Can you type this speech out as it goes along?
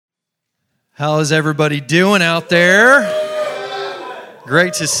How's everybody doing out there?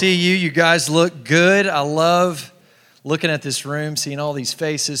 Great to see you. You guys look good. I love looking at this room, seeing all these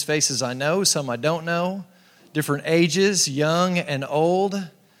faces I know, some I don't know, different ages, young and old.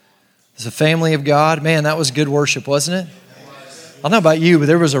 It's a family of God. Man, that was good worship, wasn't it? I don't know about you, but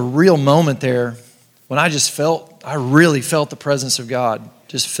there was a real moment there when I really felt the presence of God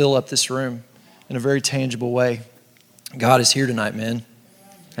just fill up this room in a very tangible way. God is here tonight, man.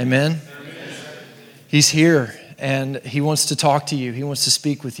 Amen. He's here, and He wants to talk to you. He wants to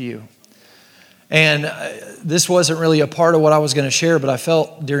speak with you. And this wasn't really a part of what I was going to share, but I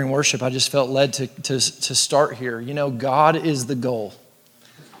felt during worship, I just felt led to start here. You know, God is the goal.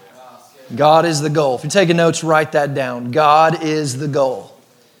 God is the goal. If you're taking notes, write that down. God is the goal.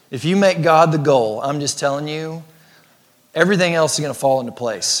 If you make God the goal, I'm just telling you, everything else is going to fall into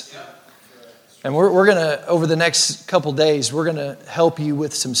place. And we're going to, over the next couple days, we're going to help you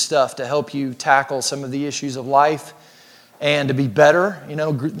with some stuff to help you tackle some of the issues of life and to be better. You know,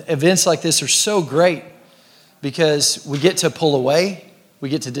 events like this are so great because we get to pull away, we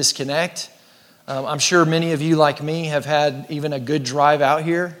get to disconnect. I'm sure many of you, like me, have had even a good drive out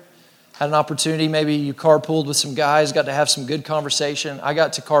here, had an opportunity. Maybe you carpooled with some guys, got to have some good conversation. I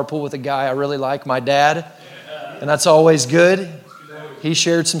got to carpool with a guy I really like, my dad, and that's always good. He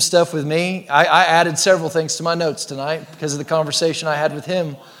shared some stuff with me. I added several things to my notes tonight because of the conversation I had with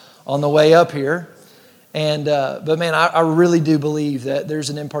him on the way up here. And but man, I really do believe that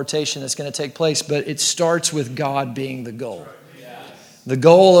there's an impartation that's going to take place, but it starts with God being the goal. The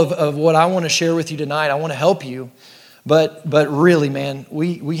goal of what I want to share with you tonight, I want to help you, but really, man,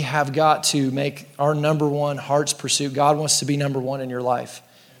 we have got to make our number one heart's pursuit. God wants to be number one in your life.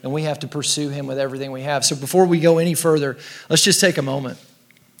 And we have to pursue Him with everything we have. So before we go any further, let's just take a moment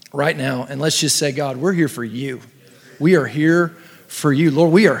right now and let's just say, God, we're here for you. We are here for you.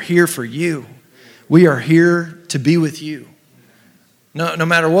 Lord, we are here for you. We are here to be with you. No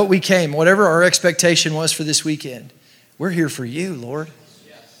matter what we came, whatever our expectation was for this weekend, we're here for you, Lord.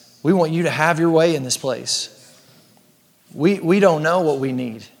 We want you to have your way in this place. We don't know what we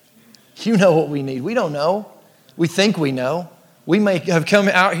need. You know what we need. We don't know. We think we know. We may have come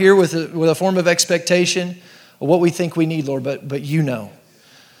out here with a form of expectation of what we think we need, Lord, but you know.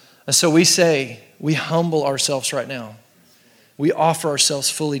 And so we humble ourselves right now. We offer ourselves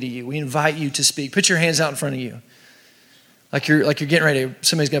fully to you. We invite you to speak. Put your hands out in front of you. Like you're getting ready.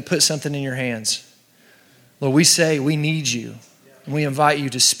 Somebody's going to put something in your hands. Lord, we say we need you. And we invite you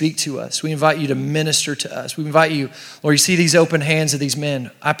to speak to us. We invite you to minister to us. We invite you, Lord, you see these open hands of these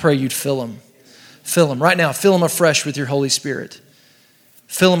men. I pray you'd fill them. Fill them right now. Fill them afresh with your Holy Spirit.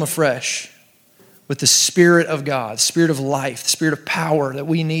 Fill them afresh with the Spirit of God, Spirit of life, the Spirit of power that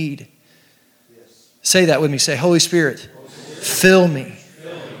we need. Say that with me. Say, Holy Spirit, fill me.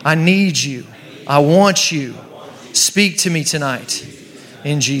 I need you. I want you. Speak to me tonight.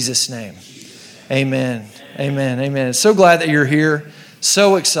 In Jesus' name. Amen. Amen. Amen. So glad that you're here.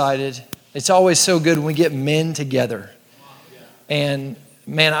 So excited. It's always so good when we get men together. And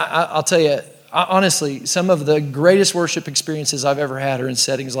man, I'll tell you, honestly, some of the greatest worship experiences I've ever had are in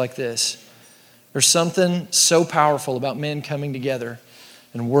settings like this. There's something so powerful about men coming together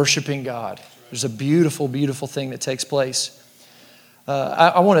and worshiping God. There's a beautiful, beautiful thing that takes place.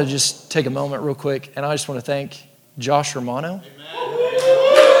 I want to just take a moment real quick, and I just want to thank Josh Romano.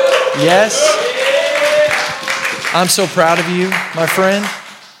 Yes. I'm so proud of you, my friend.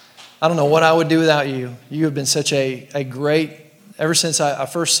 I don't know what I would do without you. You have been such a great, ever since I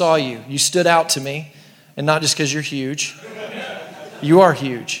first saw you, you stood out to me, and not just because you're huge. You are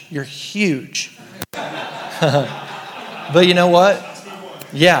huge. You're huge. But you know what?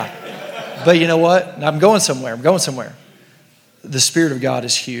 Yeah. But you know what? I'm going somewhere. The Spirit of God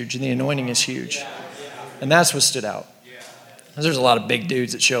is huge, and the anointing is huge. And that's what stood out. There's a lot of big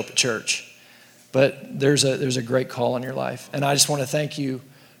dudes that show up at church, but there's a great call in your life. And I just want to thank you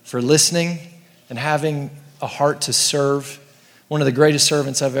for listening and having a heart to serve. One of the greatest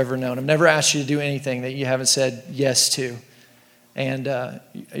servants I've ever known. I've never asked you to do anything that you haven't said yes to. And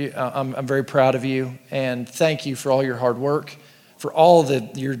I'm very proud of you. And thank you for all your hard work, for all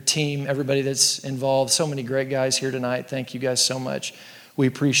your team, everybody that's involved. So many great guys here tonight. Thank you guys so much. We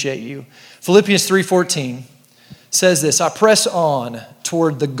appreciate you. Philippians 3:14 says this, I press on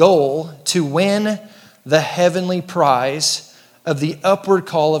toward the goal to win the heavenly prize of the upward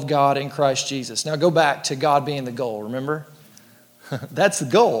call of God in Christ Jesus. Now go back to God being the goal, remember? That's the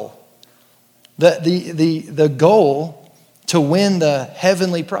goal. The goal to win the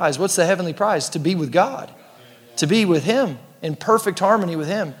heavenly prize. What's the heavenly prize? To be with God. To be with Him, in perfect harmony with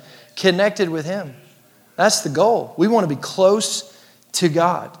Him, connected with Him. That's the goal. We want to be close to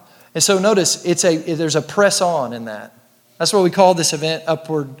God. And so notice, there's a press on in that. That's what we call this event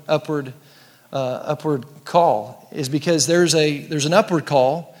upward call, is because there's an upward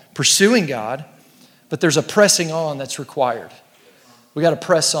call pursuing God, but there's a pressing on that's required. We got to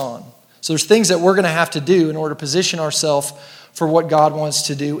press on. So there's things that we're going to have to do in order to position ourselves for what God wants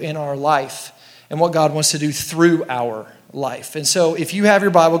to do in our life and what God wants to do through our life. And so if you have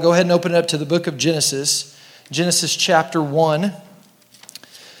your Bible, go ahead and open it up to the book of Genesis, Genesis chapter 1.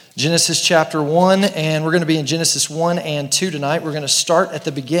 Genesis chapter 1, and we're going to be in Genesis 1 and 2 tonight. We're going to start at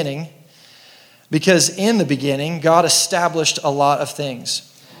the beginning, because in the beginning, God established a lot of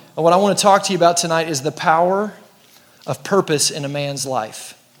things. And what I want to talk to you about tonight is the power of purpose in a man's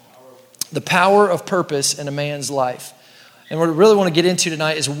life. The power of purpose in a man's life. And what I really want to get into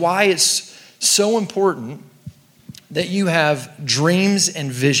tonight is why it's so important that you have dreams and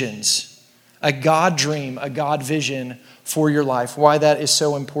visions. A God dream, a God vision for your life. Why that is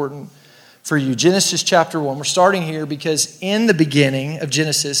so important for you. Genesis chapter 1. We're starting here because in the beginning of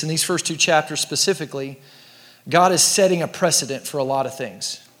Genesis, in these first two chapters specifically, God is setting a precedent for a lot of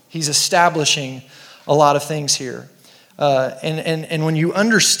things. He's establishing a lot of things here. And when you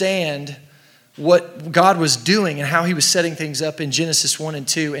understand what God was doing and how he was setting things up in Genesis 1 and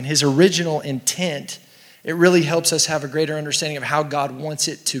 2 and his original intent, it really helps us have a greater understanding of how God wants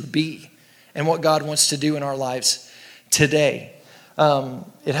it to be and what God wants to do in our lives today.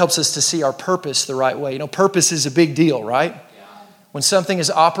 It helps us to see our purpose the right way. You know, purpose is a big deal, right? When something is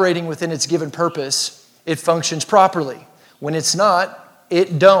operating within its given purpose, it functions properly. When it's not,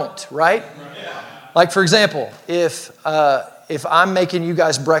 it don't, right? Like, for example, if I'm making you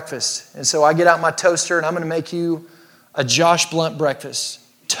guys breakfast, and so I get out my toaster and I'm going to make you a Josh Blunt breakfast,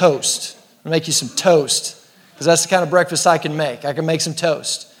 toast. I'm going to make you some toast, because that's the kind of breakfast I can make. I can make some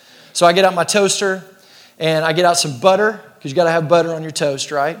toast. So I get out my toaster and I get out some butter, because you got to have butter on your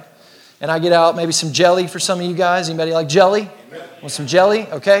toast, right? And I get out maybe some jelly for some of you guys. Anybody like jelly? Want some jelly?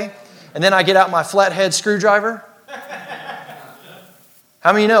 Okay. And then I get out my flathead screwdriver.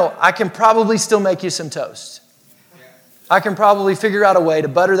 How many of you know I can probably still make you some toast? I can probably figure out a way to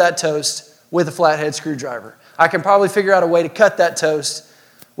butter that toast with a flathead screwdriver. I can probably figure out a way to cut that toast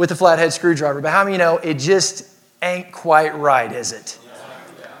with a flathead screwdriver. But how many of you know it just ain't quite right, is it?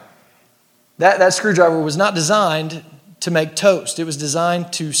 That screwdriver was not designed to make toast. It was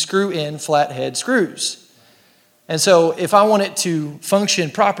designed to screw in flathead screws. And so if I want it to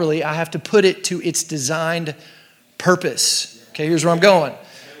function properly, I have to put it to its designed purpose. Okay, here's where I'm going.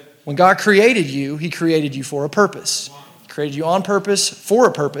 When God created you, he created you for a purpose. He created you on purpose, for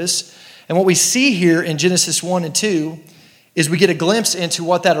a purpose. And what we see here in Genesis 1 and 2 is we get a glimpse into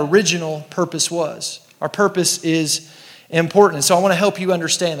what that original purpose was. Our purpose is important. So I want to help you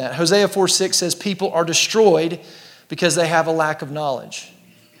understand that. Hosea 4:6 says people are destroyed because they have a lack of knowledge.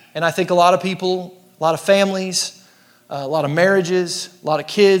 And I think a lot of people, a lot of families, a lot of marriages, a lot of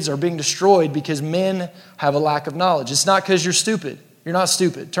kids are being destroyed because men have a lack of knowledge. It's not because you're stupid. You're not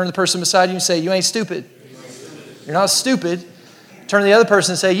stupid. Turn to the person beside you and say, you ain't stupid. You're not stupid. Turn to the other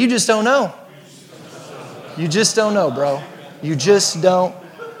person and say, you just don't know. You just don't know, bro. You just don't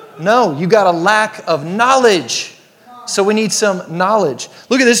know. You got a lack of knowledge. So we need some knowledge.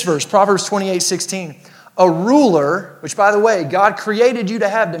 Look at this verse, Proverbs 28:16. A ruler, which by the way, God created you to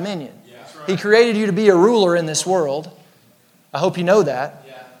have dominion. He created you to be a ruler in this world. I hope you know that.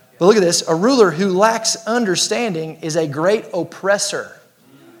 But look at this. A ruler who lacks understanding is a great oppressor.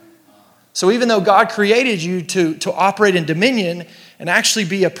 So even though God created you to operate in dominion and actually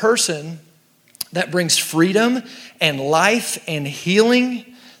be a person that brings freedom and life and healing,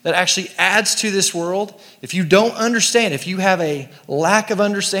 that actually adds to this world, if you don't understand, if you have a lack of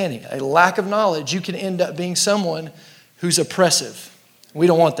understanding, a lack of knowledge, you can end up being someone who's oppressive. We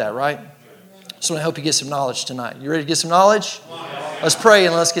don't want that, right? So I want to help you get some knowledge tonight. You ready to get some knowledge? Let's pray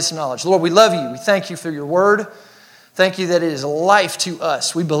and let's get some knowledge. Lord, we love you. We thank you for your word. Thank you that it is life to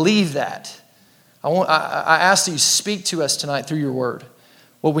us. We believe that. I ask that you speak to us tonight through your word.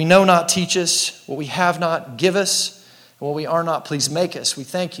 What we know not, teach us. What we have not, give us. And what we are not, please make us. We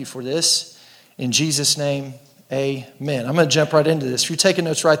thank you for this. In Jesus' name, amen. I'm going to jump right into this. If you're taking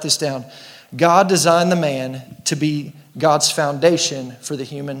notes, write this down. God designed the man to be God's foundation for the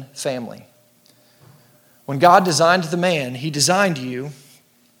human family. When God designed the man, he designed you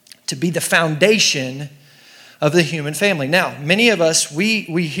to be the foundation of the human family. Now, many of us, we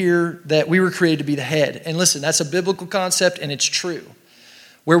hear that we were created to be the head. And listen, that's a biblical concept and it's true.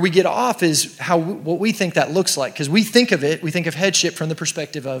 Where we get off is what we think that looks like. Because we think of headship from the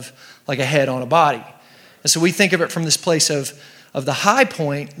perspective of like a head on a body. And so we think of it from this place of the high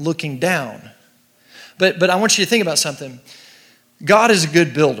point looking down. But I want you to think about something. God is a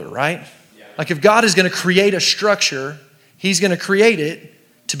good builder, right? Like if God is going to create a structure, he's going to create it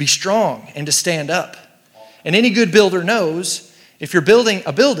to be strong and to stand up. And any good builder knows if you're building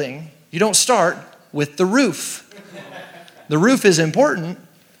a building, you don't start with the roof. The roof is important,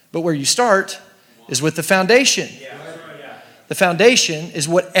 but where you start is with the foundation. The foundation is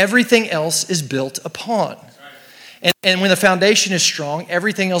what everything else is built upon. And when the foundation is strong,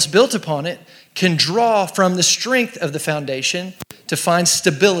 everything else built upon it can draw from the strength of the foundation to find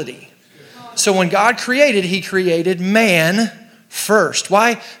stability. So when God created, he created man first.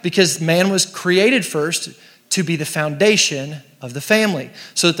 Why? Because man was created first to be the foundation of the family,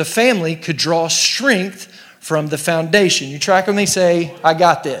 so that the family could draw strength from the foundation. You track with me? Say, I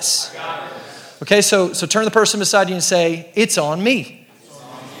got this. Okay, so turn to the person beside you and say, it's on me.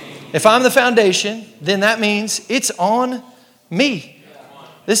 If I'm the foundation, then that means it's on me.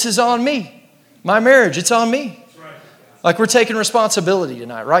 This is on me. My marriage, it's on me. Like we're taking responsibility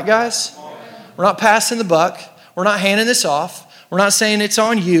tonight, right guys? We're not passing the buck. We're not handing this off. We're not saying it's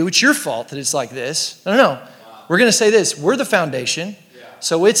on you. It's your fault that it's like this. No. We're going to say this. We're the foundation,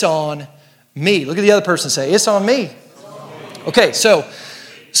 so it's on me. Look at the other person and say, it's on me. Okay, so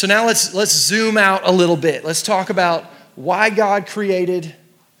now let's zoom out a little bit. Let's talk about why God created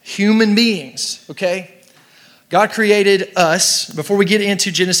human beings, okay? God created us. Before we get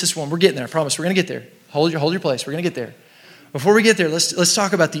into Genesis 1, we're getting there, I promise. We're going to get there. Hold your place. We're going to get there. Before we get there, let's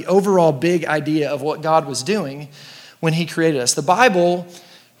talk about the overall big idea of what God was doing when he created us. The Bible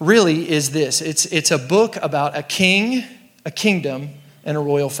really is this. It's a book about a king, a kingdom, and a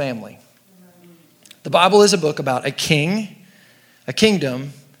royal family. The Bible is a book about a king, a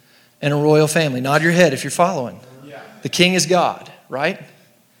kingdom, and a royal family. Nod your head if you're following. The king is God, right?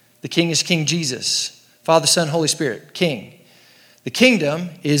 The king is King Jesus, Father, Son, Holy Spirit, King. The kingdom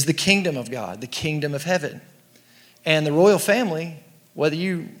is the kingdom of God, the kingdom of heaven. And the royal family, whether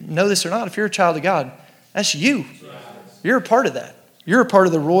you know this or not, if you're a child of God, that's you. You're a part of that. You're a part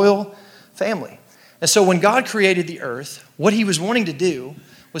of the royal family. And so when God created the earth, what he was wanting to do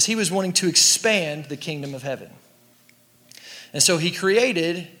was he was wanting to expand the kingdom of heaven. And so he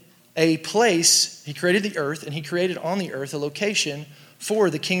created a place, he created the earth, and he created on the earth a location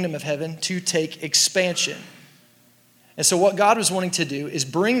for the kingdom of heaven to take expansion. And so what God was wanting to do is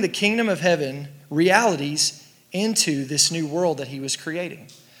bring the kingdom of heaven realities into this new world that he was creating.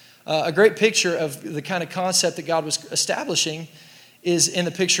 A great picture of the kind of concept that God was establishing is in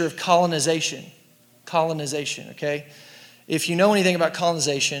the picture of colonization. Colonization, okay? If you know anything about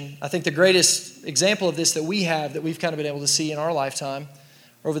colonization, I think the greatest example of this that we have, that we've kind of been able to see in our lifetime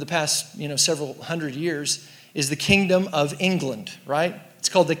over the past, several hundred years, is the Kingdom of England, right? It's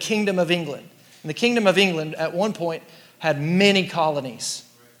called the Kingdom of England. And the Kingdom of England at one point had many colonies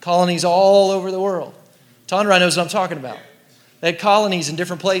all over the world. Tondra knows what I'm talking about. They had colonies in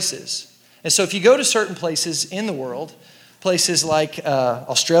different places. And so if you go to certain places in the world, places like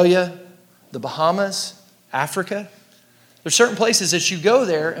Australia, the Bahamas, Africa, there's certain places that you go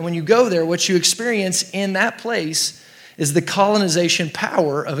there, and when you go there, what you experience in that place is the colonization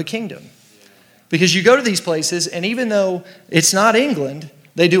power of a kingdom. Because you go to these places, and even though it's not England,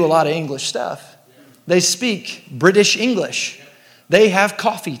 they do a lot of English stuff. They speak British English. They have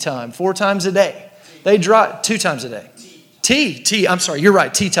coffee time 4 times a day. They drive 2 times a day. Tea. I'm sorry, you're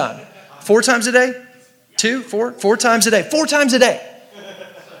right, tea time. 4 times a day? 2, 4? 4 times a day. 4 times a day.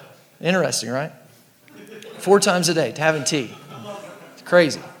 Interesting, right? 4 times a day to having tea. It's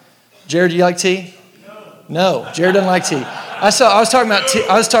crazy. Jared, do you like tea? No, Jared doesn't like tea. I was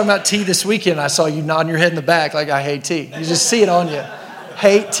talking about tea this weekend. I saw you nodding your head in the back like I hate tea. You just see it on you.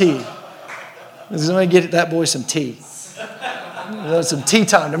 Hate tea. I'm going to get that boy some tea. Some tea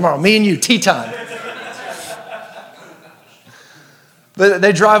time tomorrow. Me and you, tea time. But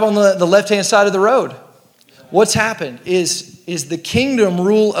they drive on the left-hand side of the road. What's happened is the kingdom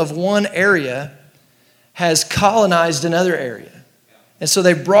rule of one area has colonized another area. And so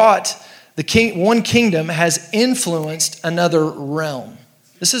they brought one kingdom has influenced another realm.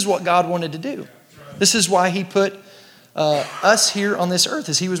 This is what God wanted to do. This is why he put us here on this earth,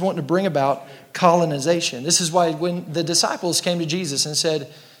 is he was wanting to bring about colonization. This is why when the disciples came to Jesus and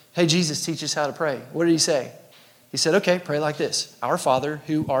said, hey, Jesus, teach us how to pray. What did he say? He said, okay, pray like this. Our Father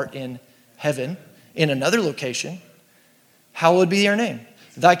who art in heaven, in another location, hallowed be your name.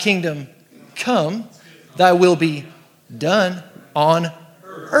 Thy kingdom come, thy will be done on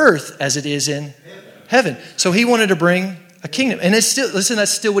earth as it is in heaven. So he wanted to bring a kingdom. And it's still, listen,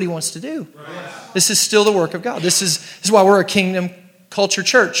 that's still what he wants to do. This is still the work of God. This is why we're a kingdom culture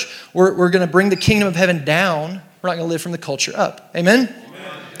church. We're going to bring the kingdom of heaven down. We're not going to live from the culture up. Amen?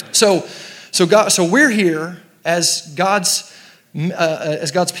 So we're here as God's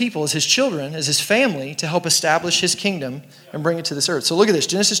as God's people, as his children, as his family, to help establish his kingdom and bring it to this earth. So look at this,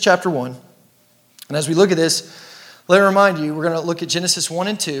 Genesis chapter 1. And as we look at this, let me remind you, we're going to look at Genesis 1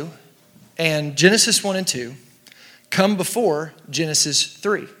 and 2. And Genesis 1 and 2 come before Genesis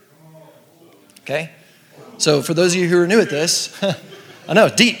 3. Okay? So for those of you who are new at this, I know,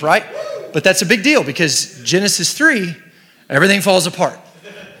 deep, right? But that's a big deal because Genesis 3, everything falls apart.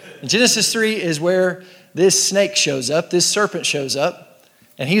 And Genesis 3 is where this snake shows up, this serpent shows up,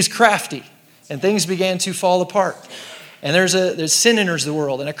 and he's crafty, and things began to fall apart. And there's sin enters the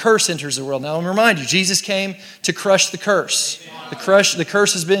world, and a curse enters the world. Now, let me remind you, Jesus came to crush the curse. The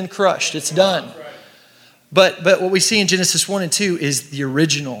curse has been crushed. It's done. But what we see in Genesis 1 and 2 is the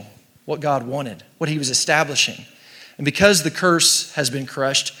original, what God wanted, what he was establishing. And because the curse has been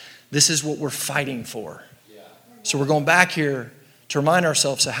crushed, this is what we're fighting for. So we're going back here to remind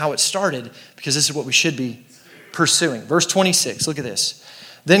ourselves of how it started, because this is what we should be pursuing. Verse 26, look at this.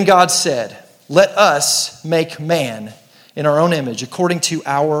 Then God said, "Let us make man in our own image, according to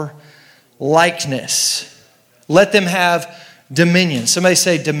our likeness. Let them have dominion." Somebody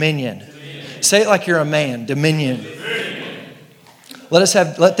say dominion. Dominion. Say it like you're a man. Dominion. Dominion.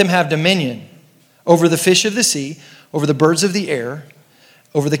 Let them have dominion over the fish of the sea, over the birds of the air,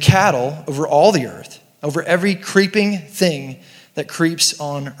 over the cattle, over all the earth, over every creeping thing that creeps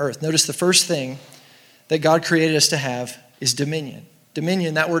on earth. Notice the first thing that God created us to have is dominion.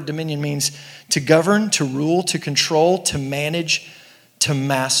 Dominion, that word dominion means to govern, to rule, to control, to manage, to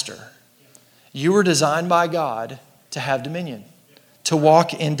master. You were designed by God to have dominion, to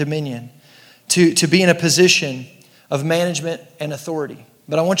walk in dominion, to be in a position of management and authority.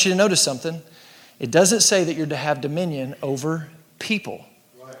 But I want you to notice something. It doesn't say that you're to have dominion over people.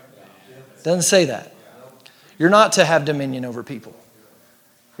 It doesn't say that. You're not to have dominion over people.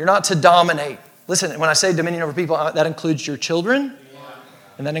 You're not to dominate. Listen, when I say dominion over people, that includes your children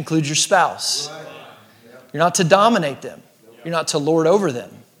and that includes your spouse. You're not to dominate them. You're not to lord over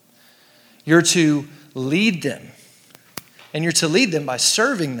them. You're to lead them. And you're to lead them by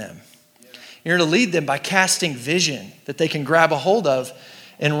serving them. You're to lead them by casting vision that they can grab a hold of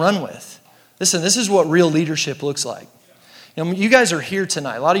and run with. Listen, this is what real leadership looks like. You know, you guys are here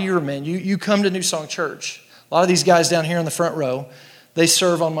tonight. A lot of you are men. You come to New Song Church. A lot of these guys down here in the front row, they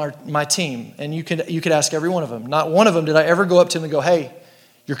serve on my team. And you could ask every one of them. Not one of them did I ever go up to them and go, "Hey,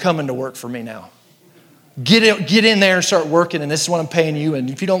 you're coming to work for me now. Get in there and start working, and this is what I'm paying you. And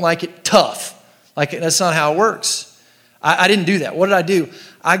if you don't like it, tough." Like, that's not how it works. I didn't do that. What did I do?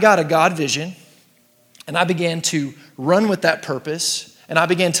 I got a God vision, and I began to run with that purpose. And I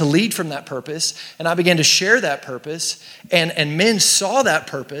began to lead from that purpose, and I began to share that purpose, and men saw that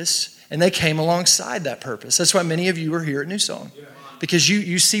purpose, and they came alongside that purpose. That's why many of you are here at New Song, because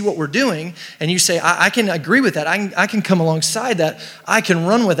you see what we're doing, and you say, I can agree with that. I can come alongside that. I can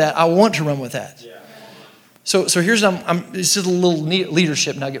run with that. I want to run with that. So here's this is a little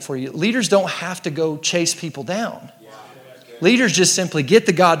leadership nugget for you. Leaders don't have to go chase people down. Leaders just simply get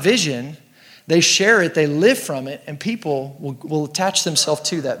the God vision. They share it, they live from it, and people will attach themselves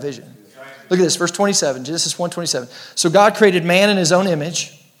to that vision. Look at this, verse 27, Genesis 1:27. So God created man in his own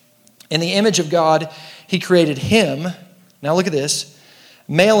image. In the image of God, he created him. Now look at this.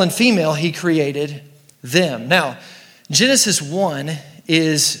 Male and female, he created them. Now, Genesis 1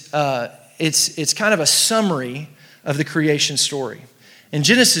 is, it's kind of a summary of the creation story. In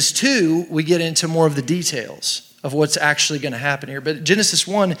Genesis 2, we get into more of the details of what's actually going to happen here. But Genesis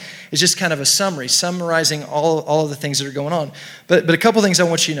 1 is just kind of a summary, summarizing all of the things that are going on. But a couple things I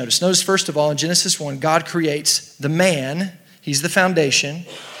want you to notice. Notice, first of all, in Genesis 1, God creates the man. He's the foundation.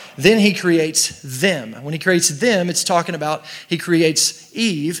 Then he creates them. When he creates them, it's talking about he creates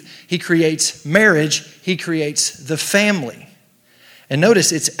Eve. He creates marriage. He creates the family. And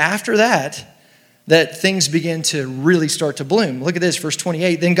notice, it's after that things begin to really start to bloom. Look at this, verse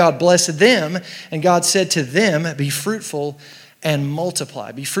 28. Then God blessed them, and God said to them, "Be fruitful and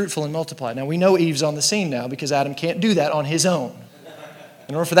multiply." Be fruitful and multiply. Now, we know Eve's on the scene now because Adam can't do that on his own.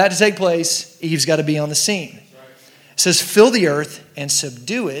 In order for that to take place, Eve's got to be on the scene. It says, "Fill the earth and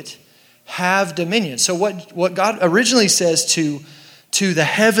subdue it, have dominion." So what God originally says to the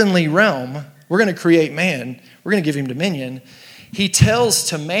heavenly realm, we're going to create man, we're going to give him dominion. He tells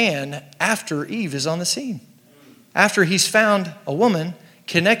to man after Eve is on the scene. After he's found a woman,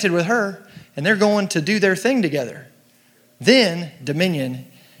 connected with her, and they're going to do their thing together. Then dominion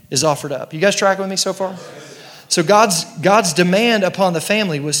is offered up. You guys tracking with me so far? So God's demand upon the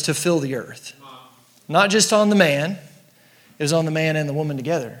family was to fill the earth. Not just on the man. It was on the man and the woman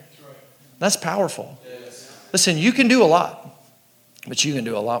together. That's powerful. Listen, you can do a lot, but you can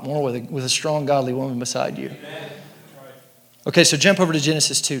do a lot more with a strong, godly woman beside you. Okay, so jump over to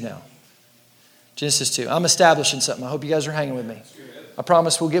Genesis 2 now. Genesis 2. I'm establishing something. I hope you guys are hanging with me. I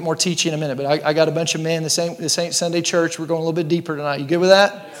promise we'll get more teaching in a minute, but I got a bunch of men, this ain't Sunday church. We're going a little bit deeper tonight. You good with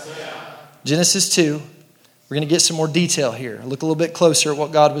that? Yeah. Genesis 2. We're going to get some more detail here. Look a little bit closer at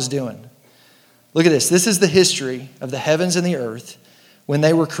what God was doing. Look at this. This is the history of the heavens and the earth when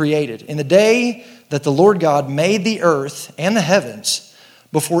they were created. In the day that the Lord God made the earth and the heavens,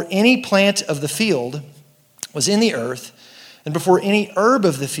 before any plant of the field was in the earth, and before any herb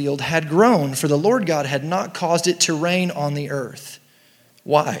of the field had grown, for the Lord God had not caused it to rain on the earth.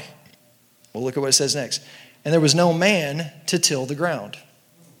 Why? Well, look at what it says next. And there was no man to till the ground.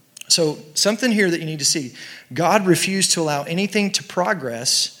 So something here that you need to see. God refused to allow anything to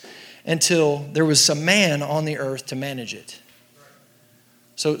progress until there was some man on the earth to manage it.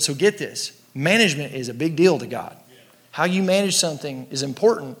 So get this. Management is a big deal to God. How you manage something is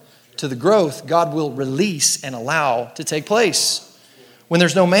important to the growth God will release and allow to take place. When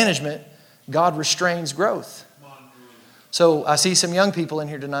there's no management, God restrains growth. So I see some young people in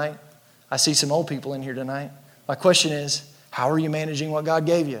here tonight. I see some old people in here tonight. My question is, how are you managing what God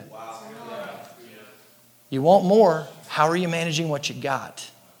gave you? You want more. How are you managing what you got?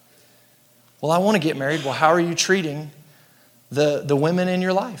 Well, I want to get married. Well, how are you treating the women in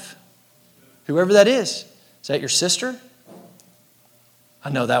your life? Whoever that is. Is that your sister? I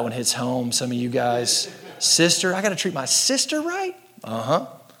know that one hits home, some of you guys. Sister, I got to treat my sister right? Uh-huh.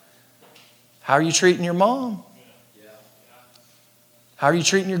 How are you treating your mom? How are you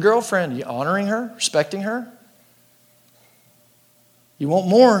treating your girlfriend? Are you honoring her, respecting her? You want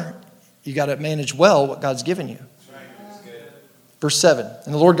more, you got to manage well what God's given you. Verse 7,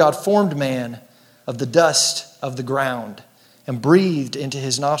 and the Lord God formed man of the dust of the ground and breathed into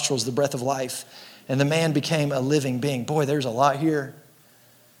his nostrils the breath of life, and the man became a living being. Boy, there's a lot here.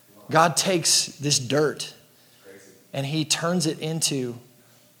 God takes this dirt and he turns it into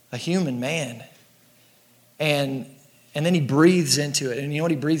a human man. And then he breathes into it. And you know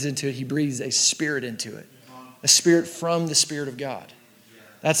what he breathes into it? He breathes a spirit into it. A spirit from the Spirit of God.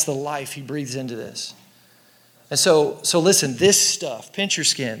 That's the life he breathes into this. And so listen, this stuff, pinch your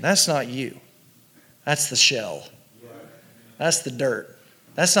skin, that's not you. That's the shell. That's the dirt.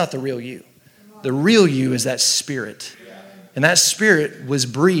 That's not the real you. The real you is that spirit. And that spirit was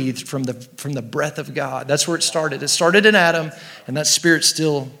breathed from the breath of God. That's where it started. It started in Adam, and that spirit's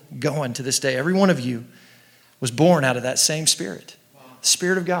still going to this day. Every one of you was born out of that same spirit. The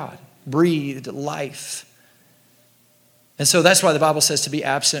Spirit of God breathed life. And so that's why the Bible says to be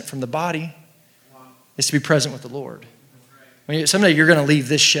absent from the body is to be present with the Lord. I mean, someday you're going to leave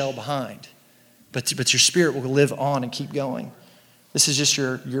this shell behind, but your spirit will live on and keep going. This is just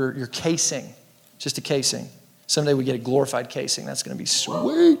your casing, just a casing. Someday we get a glorified casing. That's going to be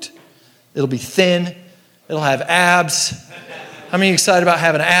sweet. It'll be thin. It'll have abs. How many are excited about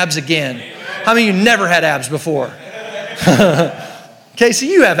having abs again? How many of you never had abs before? Casey,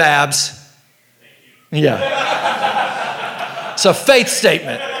 you have abs. Yeah. It's a faith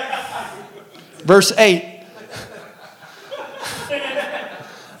statement. Verse 8.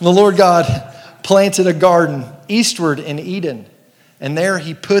 The Lord God planted a garden eastward in Eden, and there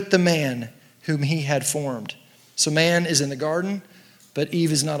he put the man whom he had formed. So man is in the garden, but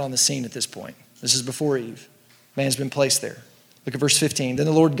Eve is not on the scene at this point. This is before Eve. Man's been placed there. Look at verse 15. Then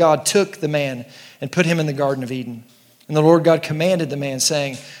the Lord God took the man and put him in the Garden of Eden. And the Lord God commanded the man,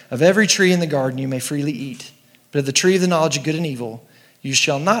 saying, of every tree in the garden you may freely eat, but of the tree of the knowledge of good and evil you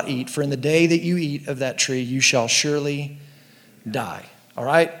shall not eat, for in the day that you eat of that tree you shall surely die. All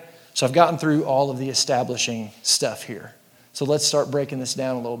right? So I've gotten through all of the establishing stuff here. So let's start breaking this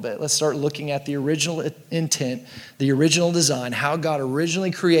down a little bit. Let's start looking at the original intent, the original design, how God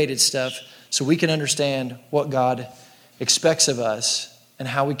originally created stuff so we can understand what God expects of us and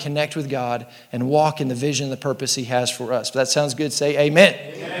how we connect with God and walk in the vision and the purpose he has for us. If that sounds good, say amen.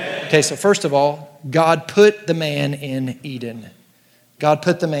 Amen. Okay, so first of all, God put the man in Eden. God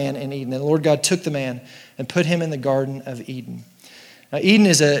put the man in Eden. And the Lord God took the man and put him in the Garden of Eden. Now, Eden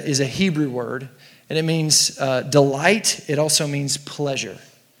is a Hebrew word. And it means delight. It also means pleasure.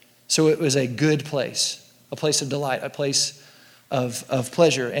 So it was a good place, a place of delight, a place of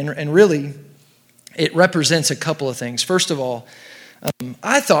pleasure. And really, it represents a couple of things. First of all,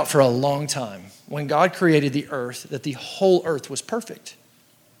 I thought for a long time when God created the earth that the whole earth was perfect.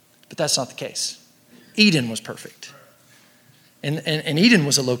 But that's not the case. Eden was perfect. And Eden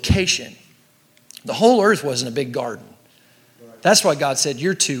was a location. The whole earth wasn't a big garden. That's why God said,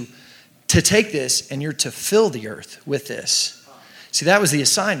 you're to take this and you're to fill the earth with this. See, that was the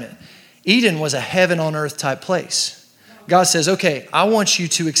assignment. Eden was a heaven on earth type place. God says, okay, I want you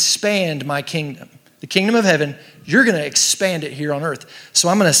to expand my kingdom. The kingdom of heaven, you're going to expand it here on earth. So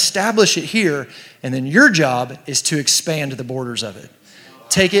I'm going to establish it here, and then your job is to expand the borders of it.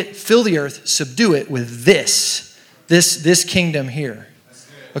 Take it, fill the earth, subdue it with this kingdom here.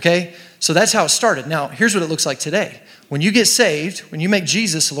 Okay? So that's how it started. Now, here's what it looks like today. When you get saved, when you make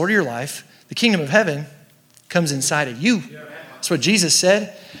Jesus the Lord of your life, the kingdom of heaven comes inside of you. That's what Jesus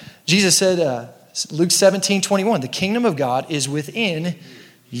said. Jesus said, Luke 17:21, the kingdom of God is within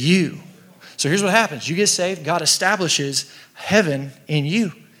you. So here's what happens. You get saved, God establishes heaven in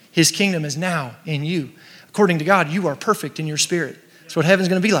you. His kingdom is now in you. According to God, you are perfect in your spirit. That's what heaven's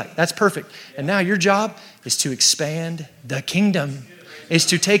going to be like. That's perfect. And now your job is to expand the kingdom. Is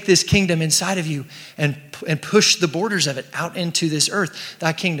to take this kingdom inside of you and push the borders of it out into this earth.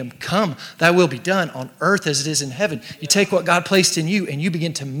 Thy kingdom come, thy will be done on earth as it is in heaven. You take what God placed in you and you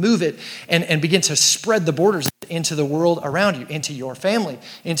begin to move it and begin to spread the borders into the world around you, into your family,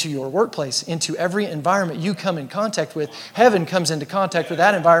 into your workplace, into every environment you come in contact with. Heaven comes into contact with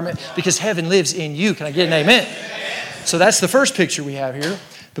that environment because heaven lives in you. Can I get an amen? So that's the first picture we have here.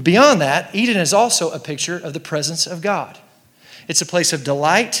 But beyond that, Eden is also a picture of the presence of God. It's a place of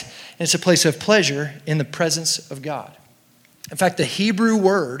delight, and it's a place of pleasure in the presence of God. In fact, the Hebrew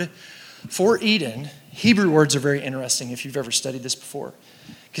word for Eden, Hebrew words are very interesting if you've ever studied this before.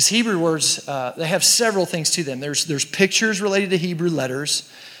 Because Hebrew words, they have several things to them. There's pictures related to Hebrew letters,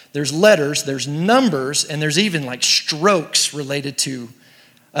 there's numbers, and there's even like strokes related to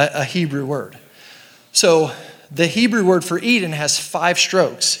a Hebrew word. So the Hebrew word for Eden has 5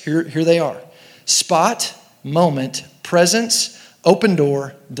 strokes. Here they are. Spot, moment, presence, open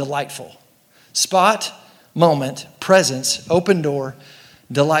door, delightful. Spot, moment, presence, open door,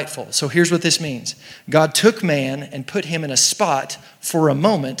 delightful. So here's what this means. God took man and put him in a spot for a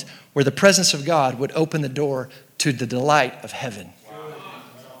moment where the presence of God would open the door to the delight of heaven.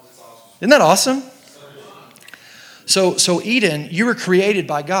 Isn't that awesome? So Eden, you were created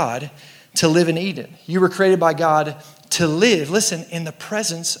by God to live in Eden. You were created by God to live, listen, in the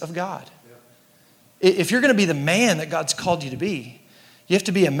presence of God. If you're going to be the man that God's called you to be, you have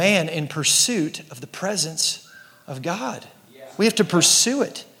to be a man in pursuit of the presence of God. We have to pursue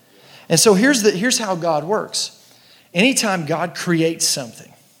it. And so here's how God works. Anytime God creates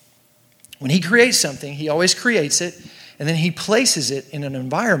something, when he creates something, he always creates it, and then he places it in an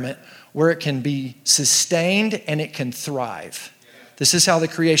environment where it can be sustained and it can thrive. This is how the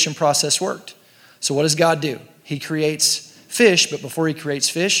creation process worked. So what does God do? He creates fish, but before he creates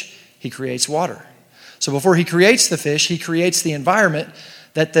fish, he creates water. So before he creates the fish, he creates the environment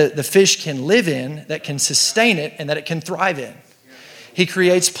that the fish can live in, that can sustain it, and that it can thrive in. He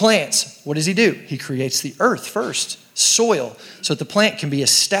creates plants. What does he do? He creates the earth first, soil, so that the plant can be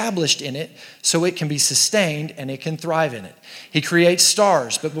established in it, so it can be sustained and it can thrive in it. He creates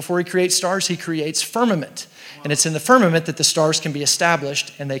stars, but before he creates stars, he creates firmament. And it's in the firmament that the stars can be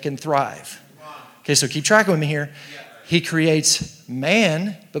established and they can thrive. Okay, so keep track with me here. He creates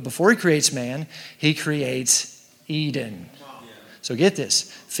man, but before he creates man, he creates Eden. So get this.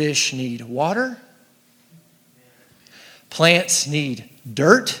 Fish need water. Plants need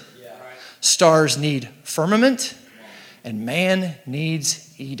dirt. Stars need firmament. And man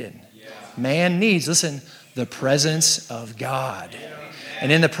needs Eden. Man needs, listen, the presence of God.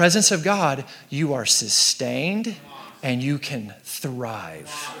 And in the presence of God, you are sustained and you can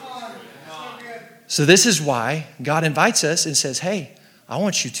thrive. So this is why God invites us and says, hey, I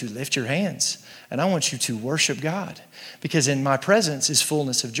want you to lift your hands and I want you to worship God. Because in my presence is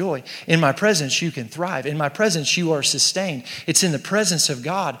fullness of joy. In my presence, you can thrive. In my presence, you are sustained. It's in the presence of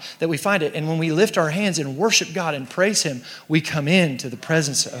God that we find it. And when we lift our hands and worship God and praise him, we come into the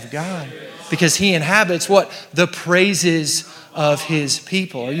presence of God. Because he inhabits what? The praises of his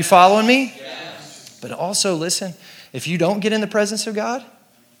people. Are you following me? But also, listen, if you don't get in the presence of God,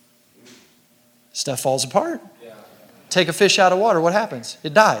 stuff falls apart. Take a fish out of water, what happens?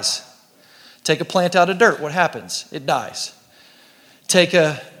 It dies. Take a plant out of dirt, what happens? It dies. Take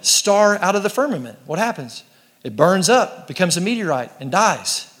a star out of the firmament, what happens? It burns up, becomes a meteorite, and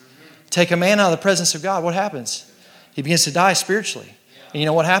dies. Take a man out of the presence of God, what happens? He begins to die spiritually. And you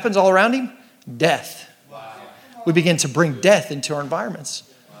know what happens all around him? Death. We begin to bring death into our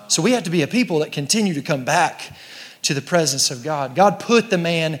environments. So we have to be a people that continue to come back to the presence of God. God put the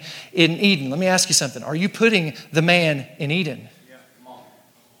man in Eden. Let me ask you something. Are you putting the man in Eden?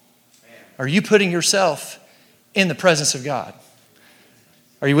 Are you putting yourself in the presence of God?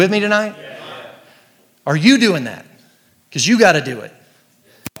 Are you with me tonight? Are you doing that? Because you got to do it.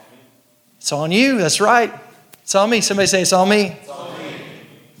 It's on you. That's right. It's on me. Somebody say it's on me. It's on me.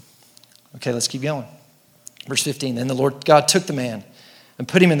 Okay, let's keep going. Verse 15. Then the Lord God took the man and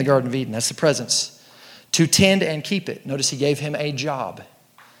put him in the Garden of Eden. That's the presence. to tend and keep it. Notice he gave him a job.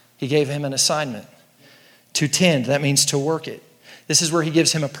 He gave him an assignment. To tend, that means to work it. This is where he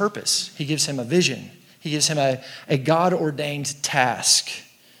gives him a purpose. He gives him a vision. He gives him a God-ordained task.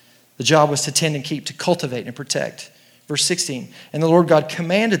 The job was to tend and keep, to cultivate and protect. Verse 16, and the Lord God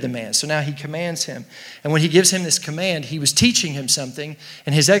commanded the man. So now he commands him. And when he gives him this command, he was teaching him something.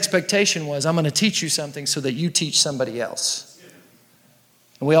 And his expectation was, I'm going to teach you something so that you teach somebody else.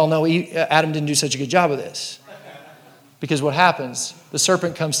 And we all know Adam didn't do such a good job of this. Because what happens? The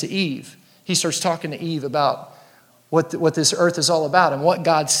serpent comes to Eve. He starts talking to Eve about what this earth is all about and what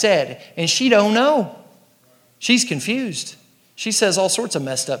God said. And she don't know. She's confused. She says all sorts of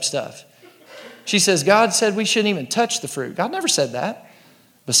messed up stuff. She says, God said we shouldn't even touch the fruit. God never said that.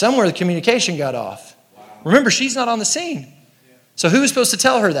 But somewhere the communication got off. Remember, she's not on the scene. So who was supposed to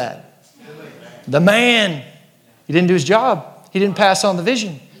tell her that? The man. He didn't do his job. He didn't pass on the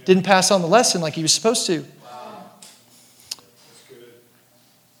vision. Didn't pass on the lesson like he was supposed to.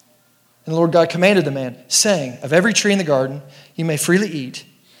 And the Lord God commanded the man, saying, of every tree in the garden you may freely eat,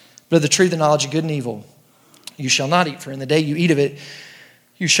 but of the tree of the knowledge of good and evil you shall not eat, for in the day you eat of it,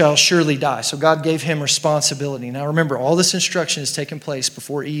 you shall surely die. So God gave him responsibility. Now remember, all this instruction has taken place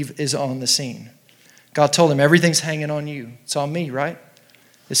before Eve is on the scene. God told him, everything's hanging on you. It's on me, right?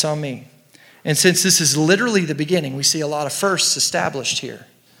 It's on me. And since this is literally the beginning, we see a lot of firsts established here.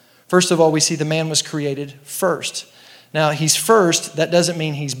 First of all, we see the man was created first. Now, he's first. That doesn't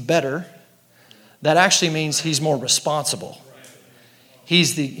mean he's better. That actually means he's more responsible.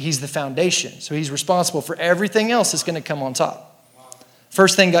 He's the foundation. So he's responsible for everything else that's going to come on top.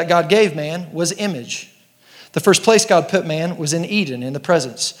 First thing God gave man was image. The first place God put man was in Eden, in the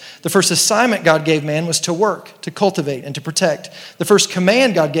presence. The first assignment God gave man was to work, to cultivate, and to protect. The first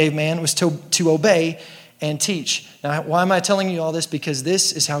command God gave man was to obey and teach. Now, why am I telling you all this? Because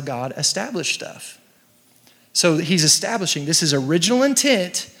this is how God established stuff. So he's establishing, this is original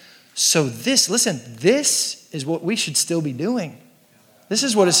intent. So this is what we should still be doing. This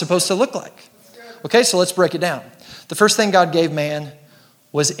is what it's supposed to look like. Okay, so let's break it down. The first thing God gave man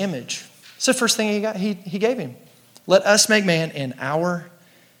was image. It's the first thing he gave him. Let us make man in our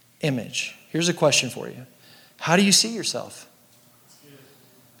image. Here's a question for you. How do you see yourself?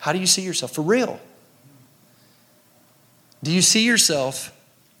 How do you see yourself? For real. Do you see yourself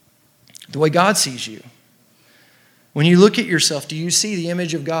the way God sees you? When you look at yourself, do you see the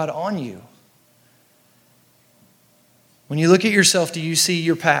image of God on you? When you look at yourself, do you see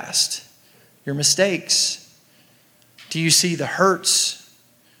your past, your mistakes? Do you see the hurts?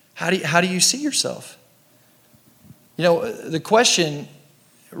 How do you see yourself? You know, the question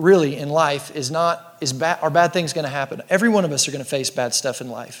really in life is not, are bad things going to happen? Every one of us are going to face bad stuff in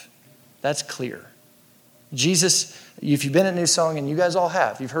life. That's clear. Jesus, if you've been at New Song, and you guys all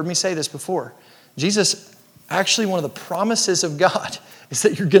have, you've heard me say this before, Jesus, actually one of the promises of God is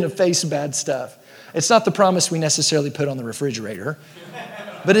that you're going to face bad stuff. It's not the promise we necessarily put on the refrigerator,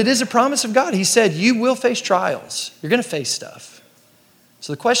 but it is a promise of God. He said, you will face trials. You're going to face stuff.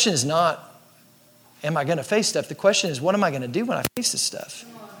 So the question is not, am I going to face stuff? The question is, what am I going to do when I face this stuff?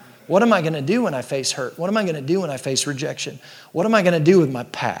 What am I going to do when I face hurt? What am I going to do when I face rejection? What am I going to do with my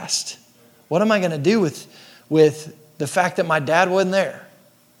past? What am I going to do with the fact that my dad wasn't there?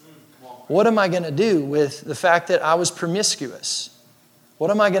 What am I going to do with the fact that I was promiscuous? What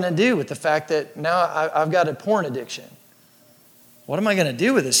am I going to do with the fact that now I've got a porn addiction? What am I going to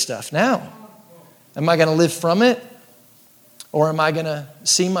do with this stuff now? Am I going to live from it? Or am I going to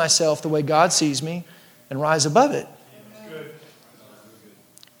see myself the way God sees me and rise above it?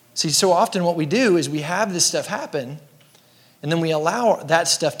 See, so often what we do is we have this stuff happen, and then we allow that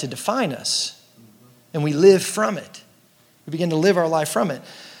stuff to define us, and we live from it. We begin to live our life from it.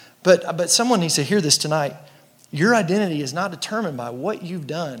 But someone needs to hear this tonight. Your identity is not determined by what you've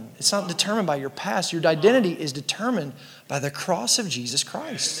done. It's not determined by your past. Your identity is determined by the cross of Jesus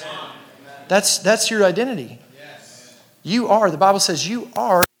Christ. That's your identity. You are, the Bible says, you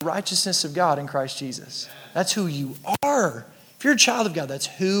are the righteousness of God in Christ Jesus. That's who you are. If you're a child of God, that's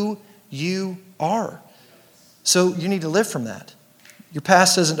who you are. So you need to live from that. Your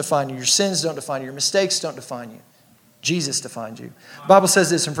past doesn't define you. Your sins don't define you. Your mistakes don't define you. Jesus defines you. The Bible says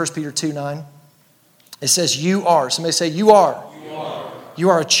this in 1 Peter 2:9. It says, you are. Somebody say, you are. You are. You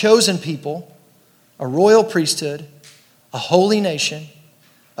are a chosen people, a royal priesthood, a holy nation,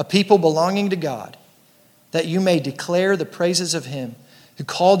 a people belonging to God, that you may declare the praises of him who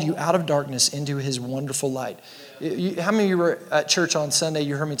called you out of darkness into his wonderful light. How many of you were at church on Sunday?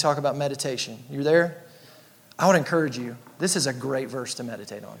 You heard me talk about meditation. You were there? I would encourage you. This is a great verse to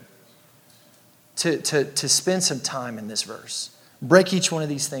meditate on. To spend some time in this verse. Break each one of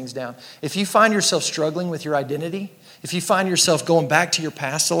these things down. If you find yourself struggling with your identity, if you find yourself going back to your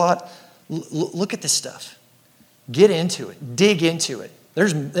past a lot, look at this stuff. Get into it. Dig into it. There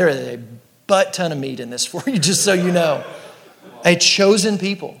is a butt ton of meat in this for you, just so you know. A chosen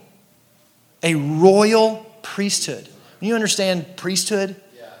people. A royal priesthood. When you understand priesthood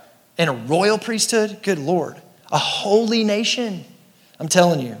and a royal priesthood, good Lord. A holy nation. I'm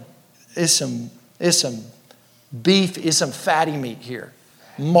telling you, it's some beef, is some fatty meat here.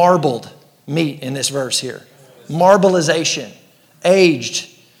 Marbled meat in this verse here. Marbleization. Aged.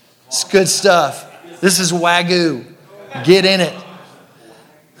 It's good stuff. This is Wagyu. Get in it.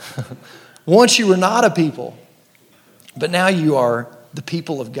 Once you were not a people, but now you are the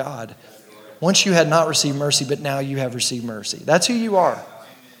people of God. Once you had not received mercy, but now you have received mercy. That's who you are.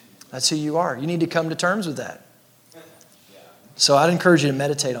 That's who you are. You need to come to terms with that. So I'd encourage you to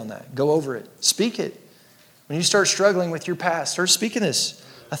meditate on that. Go over it. Speak it. When you start struggling with your past, start speaking this.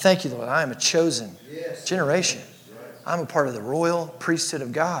 I thank you, Lord. I am a chosen generation. I'm a part of the royal priesthood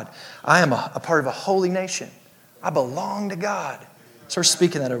of God. I am a part of a holy nation. I belong to God. Start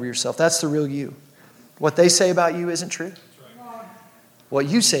speaking that over yourself. That's the real you. What they say about you isn't true. What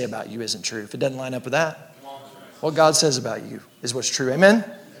you say about you isn't true if it doesn't line up with that. What God says about you is what's true. Amen?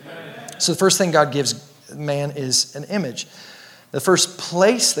 So the first thing God gives man is an image. The first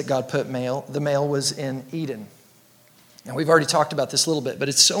place that God put the male was in Eden. Now we've already talked about this a little bit, but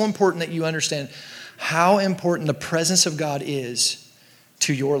it's so important that you understand how important the presence of God is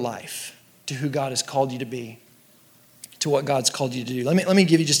to your life, to who God has called you to be, to what God's called you to do. Let me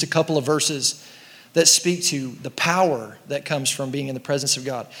give you just a couple of verses that speak to the power that comes from being in the presence of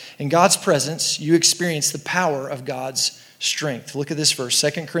God. In God's presence, you experience the power of God's strength. Look at this verse,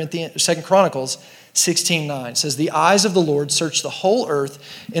 2 Chronicles 16:9 says, "The eyes of the Lord search the whole earth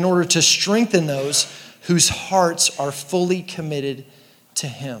in order to strengthen those whose hearts are fully committed to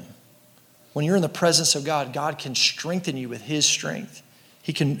Him." When you're in the presence of God, God can strengthen you with His strength.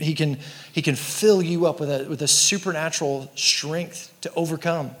 He can fill you up with a supernatural strength to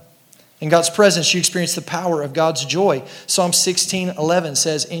overcome. In God's presence, you experience the power of God's joy. Psalm 16:11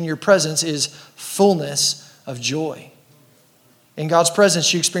 says, "In your presence is fullness of joy." In God's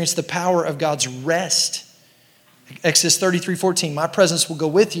presence, you experience the power of God's rest. Exodus 33:14, "My presence will go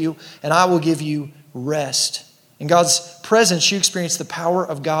with you, and I will give you rest." In God's presence, you experience the power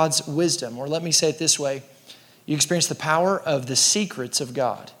of God's wisdom. Or let me say it this way, you experience the power of the secrets of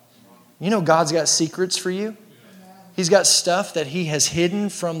God. You know God's got secrets for you. He's got stuff that He has hidden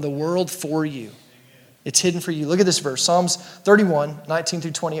from the world for you. It's hidden for you. Look at this verse, Psalms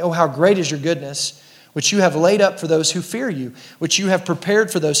 31:19-20. "Oh, how great is your goodness, which you have laid up for those who fear you, which you have prepared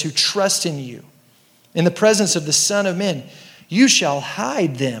for those who trust in you. In the presence of the Son of Men, you shall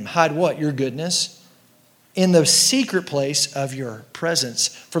hide them." Hide what? Your goodness. "In the secret place of your presence,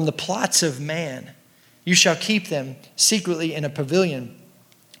 from the plots of man. You shall keep them secretly in a pavilion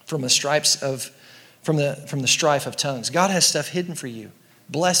from the strife of tongues." God has stuff hidden for you.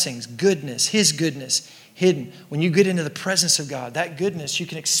 Blessings, goodness, His goodness hidden. When you get into the presence of God, that goodness, you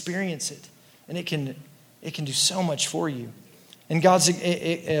can experience it. And it can do so much for you. In God's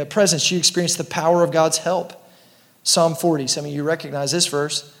presence, you experience the power of God's help. Psalm 40, some of you recognize this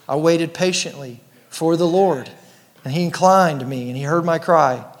verse. "I waited patiently for the Lord, and He inclined to me, and He heard my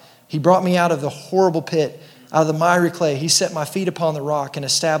cry. He brought me out of the horrible pit, out of the miry clay. He set my feet upon the rock and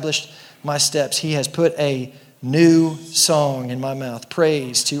established my steps. He has put a new song in my mouth,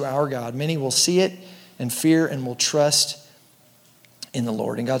 praise to our God. Many will see it and fear and will trust in the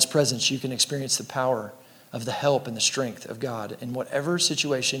Lord." In God's presence, you can experience the power of the help and the strength of God in whatever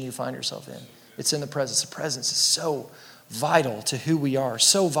situation you find yourself in. It's in the presence. The presence is so vital to who we are,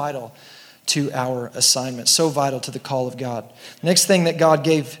 so vital to our assignment, so vital to the call of God. Next thing that God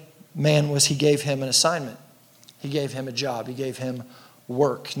gave man was He gave him an assignment. He gave him a job. He gave him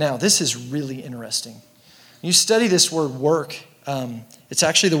work. Now, this is really interesting. You study this word work, it's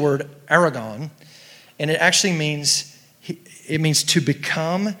actually the word aragon, and it actually means to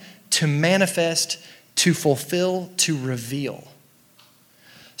become, to manifest, to fulfill, to reveal.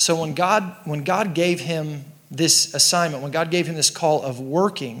 So when God gave him this assignment, when God gave him this call of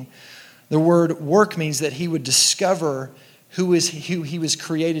working, the word work means that he would discover who he was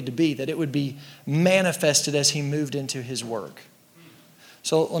created to be, that it would be manifested as he moved into his work.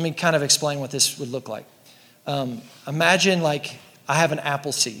 So let me kind of explain what this would look like. Imagine like I have an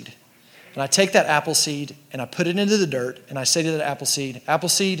apple seed. And I take that apple seed and I put it into the dirt and I say to that apple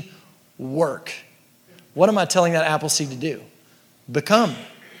seed, work. What am I telling that apple seed to do? Become.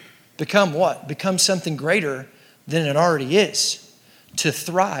 Become what? Become something greater than it already is. To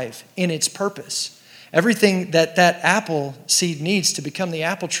thrive in its purpose. Everything that apple seed needs to become the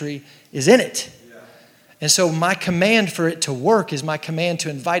apple tree is in it. And so my command for it to work is my command to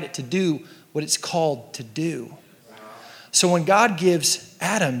invite it to do what it's called to do. So when God gives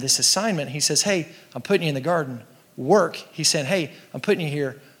Adam this assignment, he says, hey, I'm putting you in the garden. Work. He said, hey, I'm putting you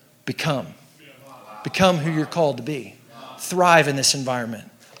here. Become. Become who you're called to be. Thrive in this environment.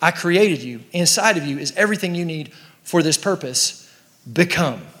 I created you. Inside of you is everything you need for this purpose.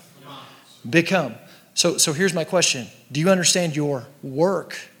 Become. Become. So here's my question. Do you understand your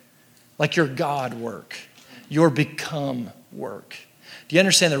work? Like your God work. Your become work. Do you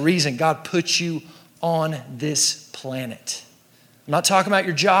understand the reason God put you on this planet? I'm not talking about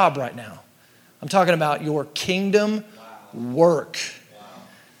your job right now. I'm talking about your kingdom work.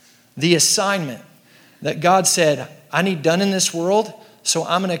 The assignment that God said, I need done in this world, so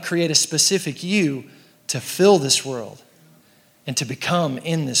I'm going to create a specific you to fill this world and to become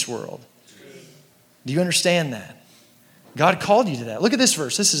in this world. Do you understand that? God called you to that. Look at this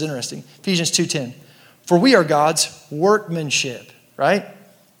verse. This is interesting. Ephesians 2:10. For we are God's workmanship, right?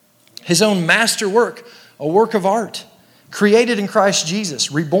 His own master work, a work of art, created in Christ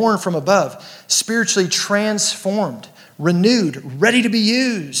Jesus, reborn from above, spiritually transformed, renewed, ready to be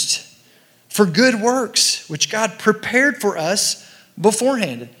used for good works, which God prepared for us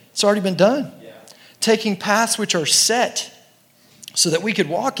beforehand. It's already been done. Taking paths which are set so that we could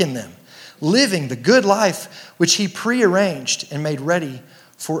walk in them, living the good life which he prearranged and made ready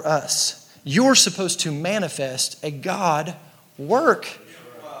for us. You're supposed to manifest a God work.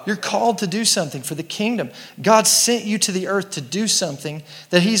 You're called to do something for the kingdom. God sent you to the earth to do something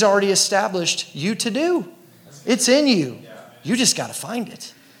that he's already established you to do. It's in you. You just got to find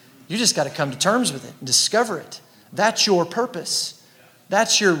it. You just got to come to terms with it and discover it. That's your purpose.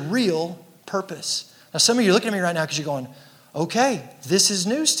 That's your real purpose. Now, some of you are looking at me right now because you're going, okay, this is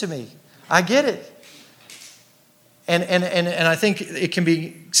news to me. I get it. And I think it can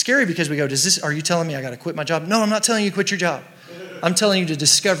be scary because we go, are you telling me I got to quit my job? No, I'm not telling you to quit your job. I'm telling you to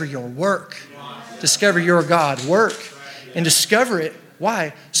discover your work. Discover your God work. And discover it.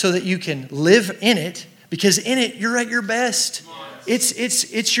 Why? So that you can live in it. Because in it, you're at your best.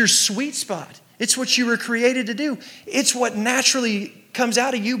 It's your sweet spot. It's what you were created to do. It's what naturally comes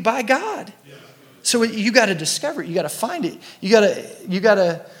out of you by God. So you got to discover it. You got to find it. You got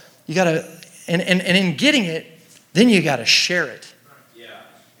to, and in getting it, then you got to share it.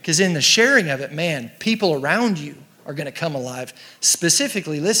 Because in the sharing of it, man, people around you are going to come alive.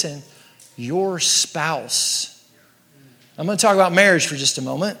 Specifically, listen, your spouse. I'm going to talk about marriage for just a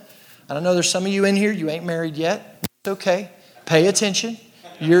moment. And I know there's some of you in here, you ain't married yet. It's okay. Pay attention.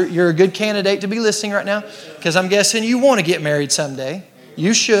 You're a good candidate to be listening right now because I'm guessing you want to get married someday.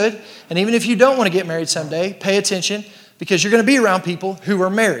 You should. And even if you don't want to get married someday, pay attention because you're going to be around people who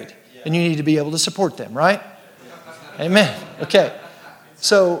are married and you need to be able to support them, right? Amen. Okay.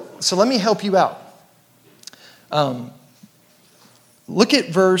 So let me help you out. Look at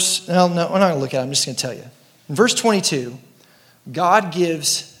verse, no, we're not going to look at it. I'm just going to tell you. In verse 22, God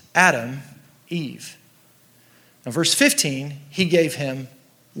gives Adam Eve. In verse 15, he gave him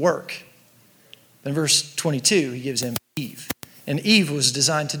work. In verse 22, he gives him Eve. And Eve was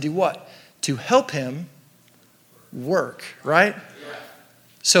designed to do what? To help him work, right?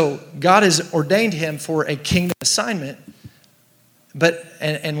 So God has ordained him for a kingdom assignment, but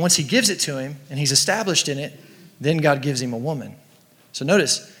and once he gives it to him and he's established in it, then God gives him a woman. So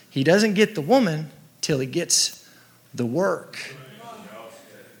notice, he doesn't get the woman till he gets the work.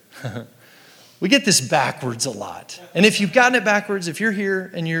 We get this backwards a lot. And if you've gotten it backwards, if you're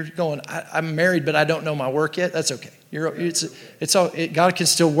here and you're going, I'm married, but I don't know my work yet, that's okay. God can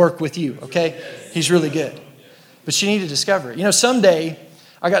still work with you, okay? He's really good. But you need to discover it. You know, someday,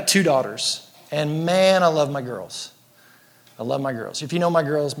 I got 2 daughters, and man, I love my girls. I love my girls. If you know my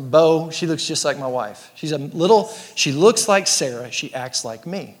girls, Bo, she looks just like my wife. She looks like Sarah. She acts like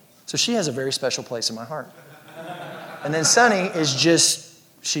me. So she has a very special place in my heart. And then Sunny is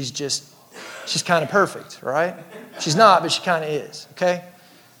she's kind of perfect, right? She's not, but she kind of is, okay?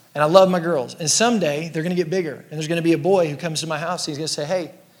 And I love my girls. And someday, they're going to get bigger. And there's going to be a boy who comes to my house. He's going to say,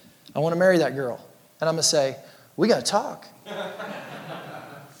 hey, I want to marry that girl. And I'm going to say, we got to talk.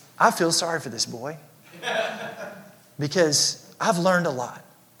 I feel sorry for this boy. Because I've learned a lot.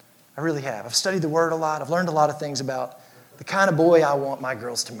 I really have. I've studied the Word a lot. I've learned a lot of things about the kind of boy I want my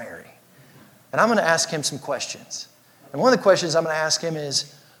girls to marry. And I'm going to ask him some questions. And one of the questions I'm going to ask him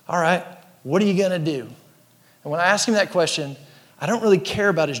is, all right, what are you going to do? And when I ask him that question, I don't really care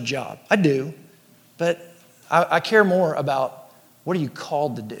about his job. I do, but I care more about what are you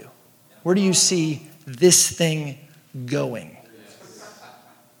called to do? Where do you see this thing going?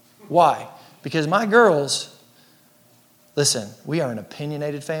 Why? Because my girls, listen, we are an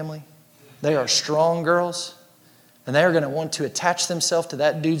opinionated family. They are strong girls, and they are going to want to attach themselves to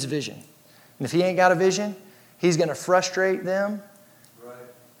that dude's vision. And if he ain't got a vision, he's going to frustrate them,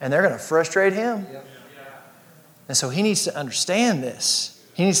 and they're going to frustrate him. And so he needs to understand this.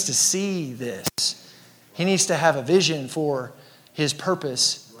 He needs to see this. He needs to have a vision for his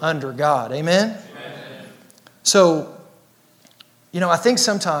purpose under God. Amen? So, I think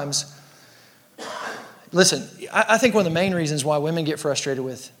sometimes, listen, I think one of the main reasons why women get frustrated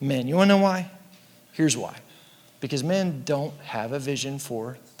with men, you want to know why? Here's why. Because men don't have a vision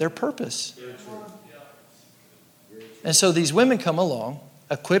for their purpose. And so these women come along,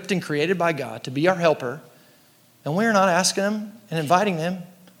 equipped and created by God to be our helper, and we're not asking them and inviting them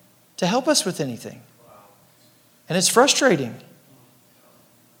to help us with anything. And it's frustrating.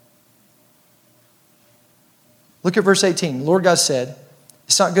 Look at verse 18. The Lord God said,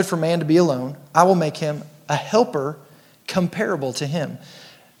 it's not good for man to be alone. I will make him a helper comparable to him.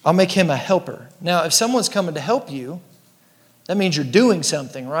 I'll make him a helper. Now, if someone's coming to help you, that means you're doing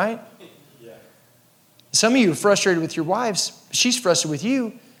something, right? Yeah. Some of you are frustrated with your wives. She's frustrated with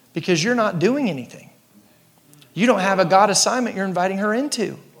you because you're not doing anything. You don't have a God assignment you're inviting her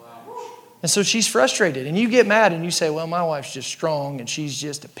into. And so she's frustrated. And you get mad and you say, well, my wife's just strong and she's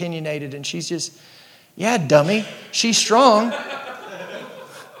just opinionated and she's just, yeah, dummy. She's strong.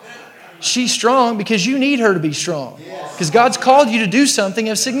 She's strong because you need her to be strong. Because God's called you to do something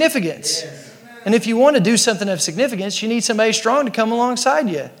of significance. And if you want to do something of significance, you need somebody strong to come alongside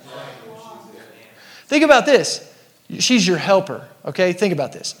you. Think about this. She's your helper, okay? Think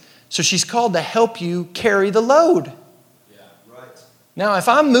about this. So she's called to help you carry the load. Now, if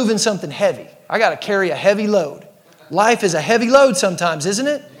I'm moving something heavy, I got to carry a heavy load. Life is a heavy load sometimes, isn't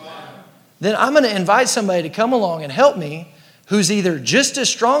it? Then I'm going to invite somebody to come along and help me who's either just as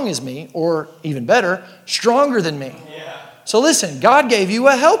strong as me or, even better, stronger than me. So listen, God gave you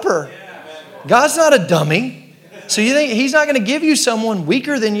a helper. God's not a dummy. So you think He's not going to give you someone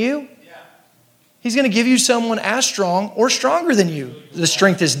weaker than you? He's going to give you someone as strong or stronger than you. The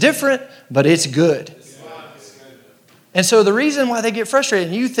strength is different, but it's good. And so the reason why they get frustrated,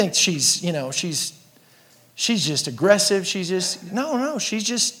 and you think she's just aggressive. She just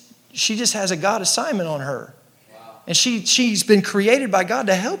has a God assignment on her. And she's been created by God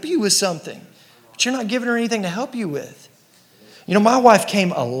to help you with something. But you're not giving her anything to help you with. My wife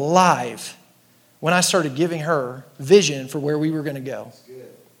came alive when I started giving her vision for where we were going to go.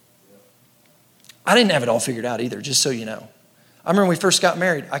 I didn't have it all figured out either, just so you know. I remember when we first got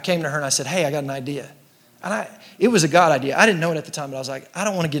married, I came to her and I said, hey, I got an idea. And it was a God idea. I didn't know it at the time, but I was like, I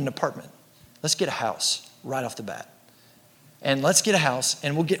don't want to get an apartment. Let's get a house right off the bat. And let's get a house,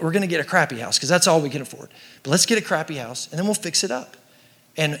 and we're going to get a crappy house because that's all we can afford. But let's get a crappy house, and then we'll fix it up.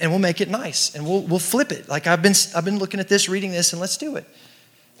 And we'll make it nice, and we'll flip it. Like I've been looking at this, reading this, and let's do it.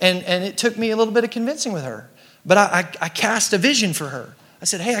 And it took me a little bit of convincing with her. But I cast a vision for her. I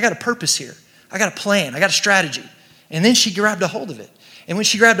said, hey, I got a purpose here. I got a plan. I got a strategy. And then she grabbed a hold of it. And when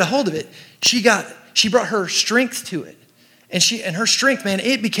she grabbed a hold of it, she brought her strength to it. And her strength, man,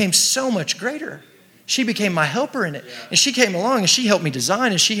 it became so much greater. She became my helper in it. And she came along and she helped me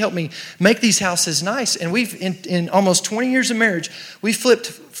design and she helped me make these houses nice. And we've, in almost 20 years of marriage, we flipped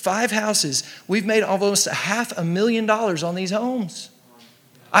 5 houses. We've made almost $500,000 on these homes.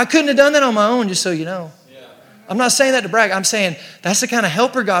 I couldn't have done that on my own, just so you know. I'm not saying that to brag. I'm saying that's the kind of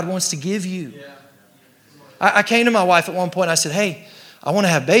helper God wants to give you. I came to my wife at one point. I said, hey, I want to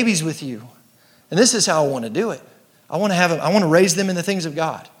have babies with you. And this is how I want to do it. I want to raise them in the things of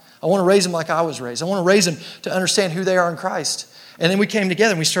God. I want to raise them like I was raised. I want to raise them to understand who they are in Christ. And then we came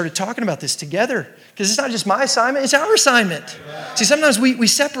together and we started talking about this together. Because it's not just my assignment, it's our assignment. See, sometimes we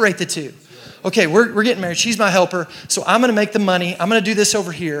separate the two. Okay, we're getting married. She's my helper. So I'm going to make the money. I'm going to do this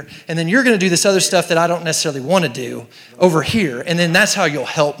over here. And then you're going to do this other stuff that I don't necessarily want to do over here. And then that's how you'll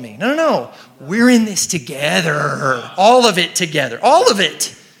help me. No. We're in this together. All of it together. All of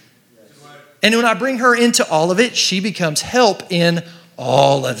it. And when I bring her into all of it, she becomes help in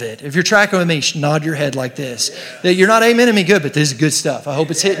all of it. If you're tracking with me, nod your head like this. That you're not amening me good, but this is good stuff. I hope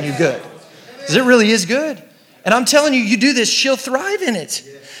it's hitting you good. Because it really is good. And I'm telling you, you do this, she'll thrive in it.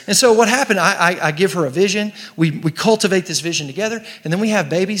 And so what happened, I give her a vision. We cultivate this vision together. And then we have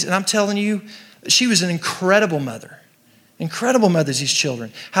babies. And I'm telling you, she was an incredible mother. Incredible mother to these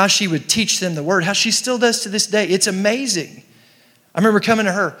children. How she would teach them the word. How she still does to this day. It's amazing. I remember coming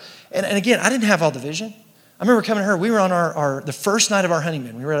to her. And again, I didn't have all the vision. I remember coming to her. We were on the first night of our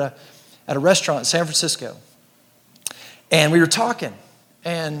honeymoon. We were at a restaurant in San Francisco. And we were talking.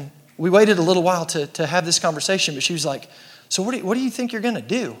 And we waited a little while to have this conversation. But she was like, so what do you think you're going to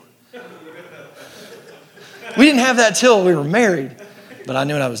do? We didn't have that till we were married. But I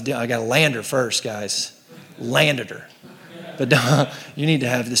knew what I was doing. I got to land her first, guys. Landed her. But you need to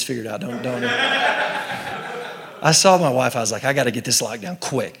have this figured out. Don't. I saw my wife. I was like, I got to get this locked down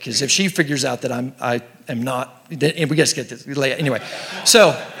quick. Because if she figures out that I am not, then we got to get this. Anyway, so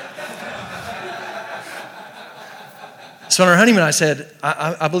on our honeymoon, I said,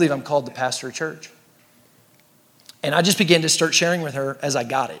 I believe I'm called to pastor a church. And I just began to start sharing with her as I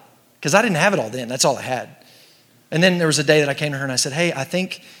got it. Because I didn't have it all then. That's all I had. And then there was a day that I came to her and I said, hey, I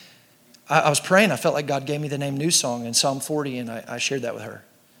think, I was praying. I felt like God gave me the name New Song in Psalm 40, and I shared that with her.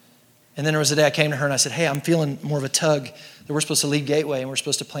 And then there was a day I came to her and I said, hey, I'm feeling more of a tug that we're supposed to leave Gateway and we're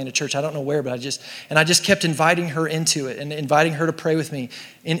supposed to plant a church. I don't know where, but I just kept inviting her into it and inviting her to pray with me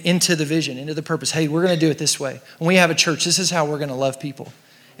into the vision, into the purpose. Hey, we're going to do it this way. When we have a church, this is how we're going to love people.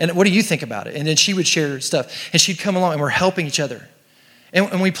 And what do you think about it? And then she would share stuff. And she'd come along and we're helping each other.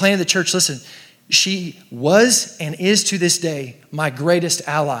 And we planted the church. Listen, she was and is to this day my greatest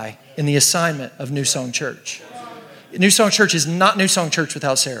ally in the assignment of New Song Church. New Song Church is not New Song Church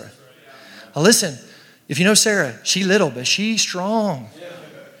without Sarah. Now listen, if you know Sarah, she's little, but she's strong.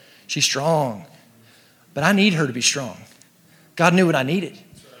 She's strong. But I need her to be strong. God knew what I needed.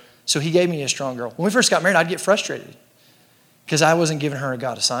 So he gave me a strong girl. When we first got married, I'd get frustrated because I wasn't giving her a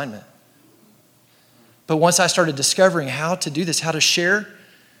God assignment. But once I started discovering how to do this, how to share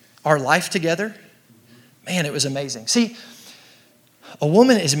our life together, man, it was amazing. See, a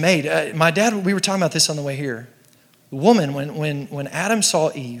woman is made. My dad, we were talking about this on the way here. The woman, when Adam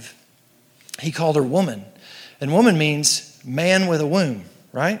saw Eve, he called her woman. And woman means man with a womb,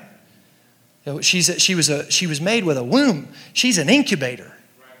 right? She was made with a womb. She's an incubator.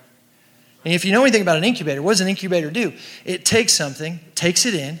 And if you know anything about an incubator, what does an incubator do? It takes something, takes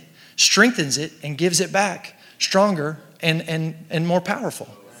it in, strengthens it, and gives it back stronger and more powerful.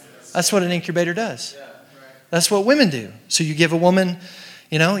 That's what an incubator does. That's what women do. So you give a woman,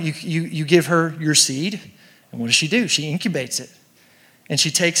 you give her your seed, and what does she do? She incubates it. And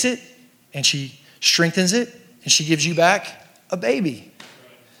she takes it, and she strengthens it, and she gives you back a baby.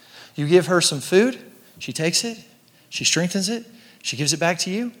 You give her some food, she takes it, she strengthens it, she gives it back to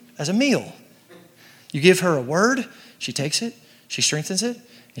you as a meal. You give her a word, she takes it, she strengthens it,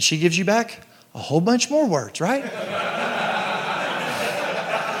 and she gives you back a whole bunch more words, right?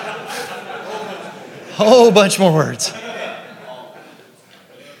 Whole bunch more words.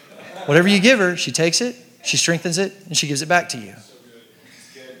 Whatever you give her, she takes it, she strengthens it, and she gives it back to you.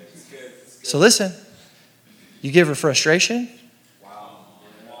 So listen, you give her frustration,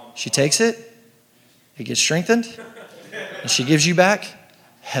 she takes it, it gets strengthened, and she gives you back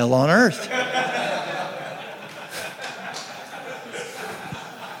hell on earth.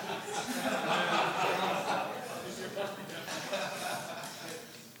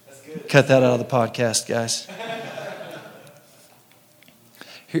 Cut that out of the podcast, guys.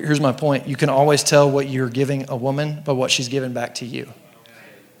 Here's my point. You can always tell what you're giving a woman by what she's giving back to you.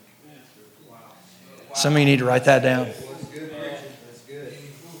 Some of you need to write that down.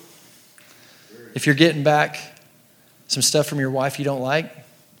 If you're getting back some stuff from your wife you don't like,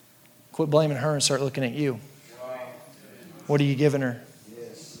 quit blaming her and start looking at you. What are you giving her?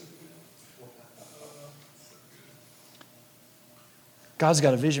 God's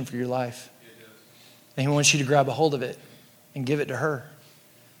got a vision for your life. And he wants you to grab a hold of it and give it to her.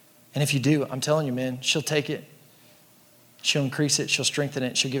 And if you do, I'm telling you, man, she'll take it. She'll increase it. She'll strengthen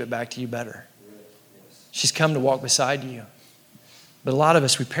it. She'll give it back to you better. She's come to walk beside you. But a lot of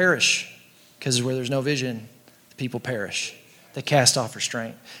us, we perish because where there's no vision, the people perish. They cast off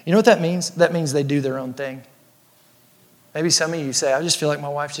restraint. You know what that means? That means they do their own thing. Maybe some of you say, I just feel like my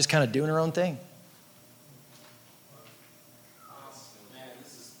wife's just kind of doing her own thing.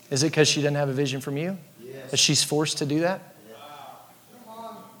 Is it because she doesn't have a vision from you? Yes. That she's forced to do that?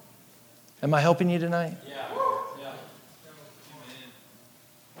 Yeah. Am I helping you tonight? Yeah. Yeah.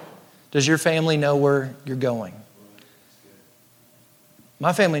 Does your family know where you're going?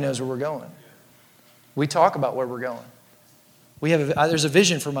 My family knows where we're going. We talk about where we're going. There's a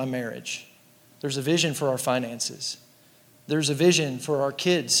vision for my marriage. There's a vision for our finances. There's a vision for our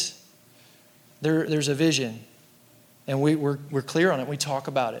kids. There's a vision. And we're clear on it. We talk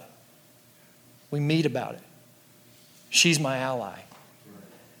about it. We meet about it. She's my ally.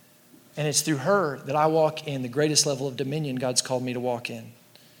 And it's through her that I walk in the greatest level of dominion God's called me to walk in.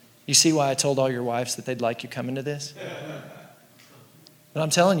 You see why I told all your wives that they'd like you coming to this? But I'm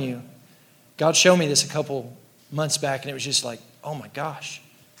telling you, God showed me this a couple months back, and it was just like, oh my gosh.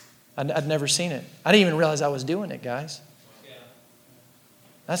 I'd never seen it. I didn't even realize I was doing it, guys.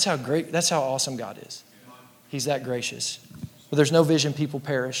 That's how awesome God is. He's that gracious. Where there's no vision, people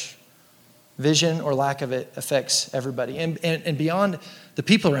perish. Vision or lack of it affects everybody. And beyond the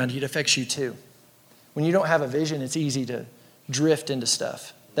people around you, it affects you too. When you don't have a vision, it's easy to drift into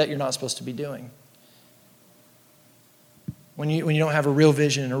stuff that you're not supposed to be doing. When you don't have a real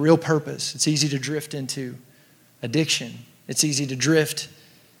vision and a real purpose, it's easy to drift into addiction. It's easy to drift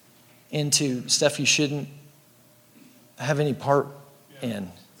into stuff you shouldn't have any part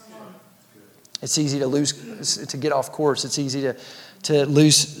in. It's easy to get off course. It's easy to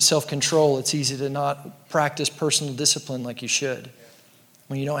lose self-control. It's easy to not practice personal discipline like you should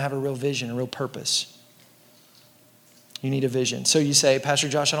when you don't have a real vision, a real purpose. You need a vision. So you say, Pastor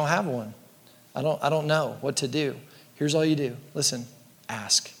Josh, I don't have one. I don't know what to do. Here's all you do. Listen,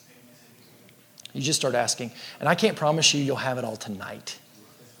 ask. You just start asking. And I can't promise you'll have it all tonight.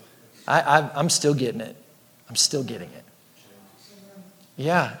 I'm still getting it. I'm still getting it.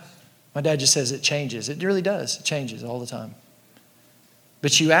 Yeah. My dad just says it changes. It really does. It changes all the time.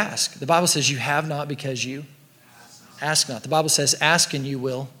 But you ask. The Bible says you have not because you ask not. The Bible says ask and you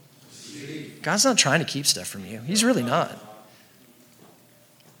will. God's not trying to keep stuff from you. He's really not.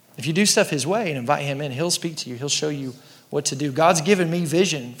 If you do stuff His way and invite Him in, He'll speak to you. He'll show you what to do. God's given me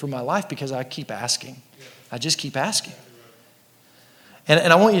vision for my life because I keep asking. I just keep asking.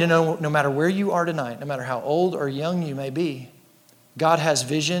 And I want you to know, no matter where you are tonight, no matter how old or young you may be, God has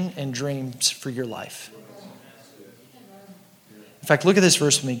vision and dreams for your life. In fact, look at this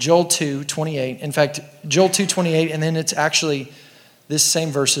verse with me, Joel 2:28. In fact, Joel 2:28, and then it's actually, this same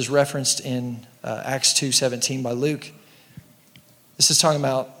verse is referenced in Acts 2:17 by Luke. This is talking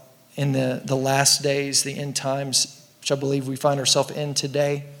about in the last days, the end times, which I believe we find ourselves in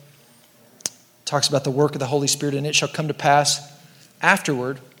today. It talks about the work of the Holy Spirit, and it shall come to pass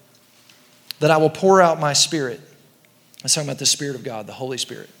afterward that I will pour out my Spirit. It's talking about the Spirit of God, the Holy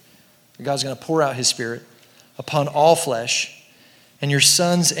Spirit. God's going to pour out His Spirit upon all flesh, and your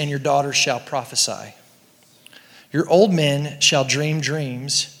sons and your daughters shall prophesy. Your old men shall dream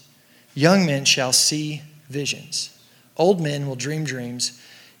dreams, young men shall see visions. Old men will dream dreams,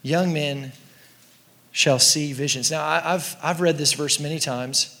 young men shall see visions. Now, I've read this verse many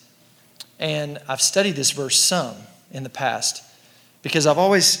times, and I've studied this verse some in the past, because I've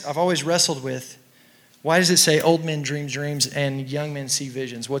always wrestled with, why does it say old men dream dreams and young men see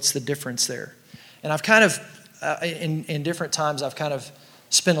visions? What's the difference there? And I've kind of, in different times, I've kind of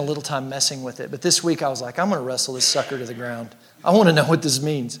spent a little time messing with it. But this week I was like, I'm going to wrestle this sucker to the ground. I want to know what this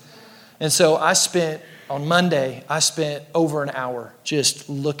means. And so on Monday, I spent over an hour just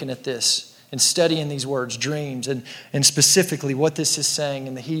looking at this and studying these words, dreams, and specifically what this is saying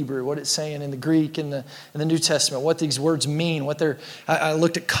in the Hebrew, what it's saying in the Greek, in the New Testament, what these words mean, I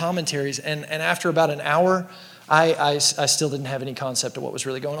looked at commentaries, and after about an hour, I still didn't have any concept of what was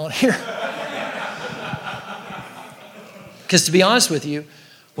really going on here. Because to be honest with you,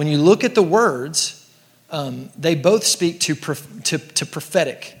 when you look at the words, they both speak to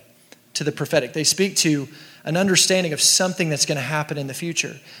prophetic, to the prophetic. They speak to an understanding of something that's going to happen in the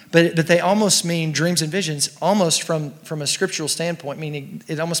future. But they almost mean dreams and visions, almost from a scriptural standpoint, meaning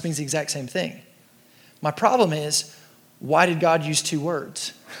it almost means the exact same thing. My problem is, why did God use two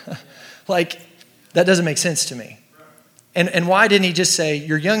words? That doesn't make sense to me. And why didn't He just say,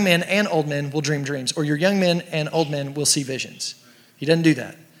 your young men and old men will dream dreams, or your young men and old men will see visions? He doesn't do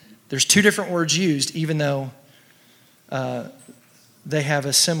that. There's two different words used, even though they have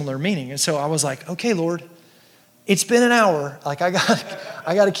a similar meaning. And so I was like, okay, Lord, it's been an hour. I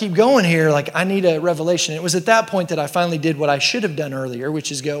got to keep going here. I need a revelation. It was at that point that I finally did what I should have done earlier,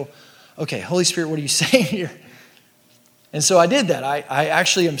 which is go, okay, Holy Spirit, what are you saying here? And so I did that. I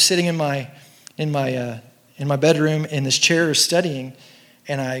actually am sitting in my bedroom in this chair studying,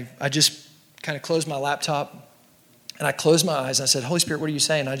 and I just kind of closed my laptop, and I closed my eyes, and I said, Holy Spirit, what are you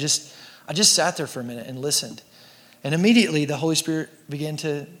saying? I just sat there for a minute and listened. And immediately the Holy Spirit began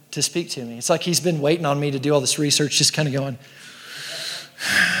to speak to me. It's like He's been waiting on me to do all this research, just kind of going,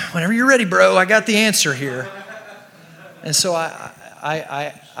 whenever you're ready, bro, I got the answer here. And so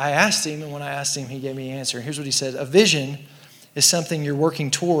I asked Him, and when I asked Him, He gave me the answer. Here's what He said. A vision is something you're working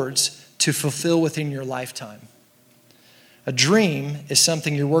towards to fulfill within your lifetime. A dream is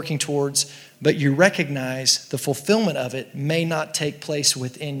something you're working towards, but you recognize the fulfillment of it may not take place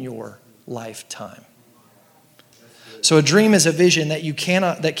within your lifetime. So a dream is a vision that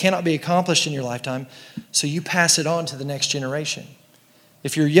cannot be accomplished in your lifetime, so you pass it on to the next generation.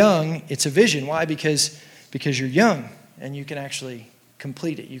 If you're young, it's a vision. Why? Because you're young and you can actually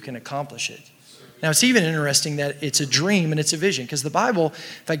complete it. You can accomplish it. Now, it's even interesting that it's a dream and it's a vision, because the Bible,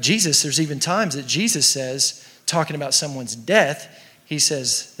 in fact, there's even times that Jesus says, talking about someone's death, He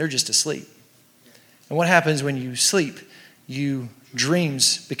says, they're just asleep. And what happens when you sleep?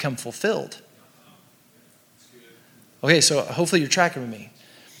 dreams become fulfilled. Okay, so hopefully you're tracking with me.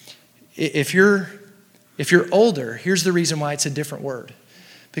 If you're older, here's the reason why it's a different word.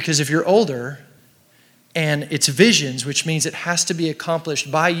 Because if you're older and it's visions, which means it has to be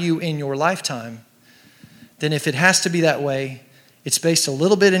accomplished by you in your lifetime, then if it has to be that way, it's based a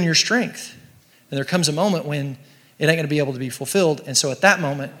little bit in your strength. And there comes a moment when it ain't going to be able to be fulfilled. And so at that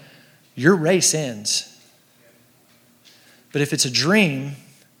moment, your race ends. But if it's a dream,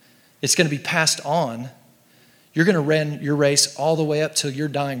 it's going to be passed on. You're going to run your race all the way up till your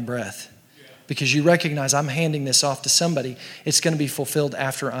dying breath. Because you recognize I'm handing this off to somebody. It's going to be fulfilled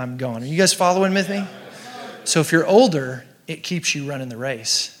after I'm gone. Are you guys following with me? So if you're older, it keeps you running the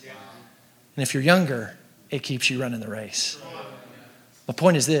race. And if you're younger, it keeps you running the race. The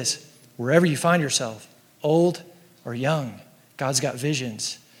point is this: wherever you find yourself, old or young, God's got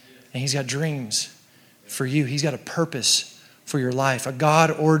visions and He's got dreams for you. He's got a purpose for your life, a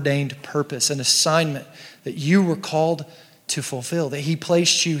God-ordained purpose, an assignment that you were called to fulfill, that He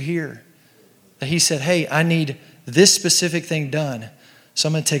placed you here. That He said, hey, I need this specific thing done. So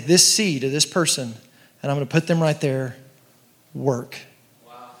I'm going to take this seed of this person and I'm going to put them right there. Work.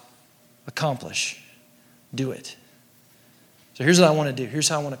 Wow. Accomplish. Do it. So here's what I want to do. Here's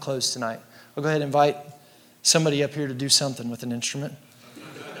how I want to close tonight. I'll go ahead and invite somebody up here to do something with an instrument.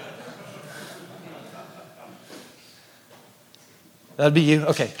 That'd be you?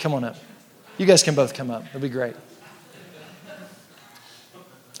 Okay, come on up. You guys can both come up. That'd be great.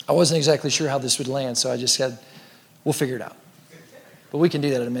 I wasn't exactly sure how this would land, so I just said, we'll figure it out. But we can do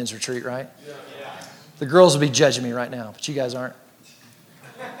that at a men's retreat, right? Yeah. The girls will be judging me right now, but you guys aren't.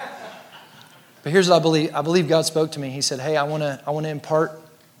 But here's what I believe. I believe God spoke to me. He said, hey, I want to impart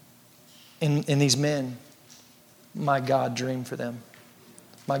in these men my God dream for them,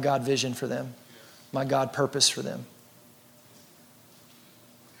 my God vision for them, my God purpose for them.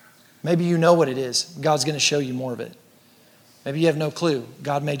 Maybe you know what it is. God's going to show you more of it. Maybe you have no clue.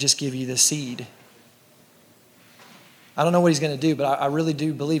 God may just give you the seed. I don't know what He's going to do, but I really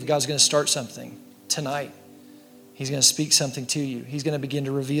do believe God's going to start something tonight. He's going to speak something to you. He's going to begin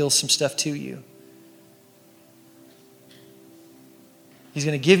to reveal some stuff to you. He's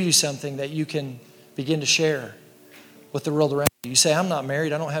going to give you something that you can begin to share with the world around you. You say, I'm not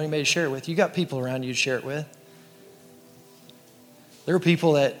married. I don't have anybody to share it with. You got people around you to share it with. There are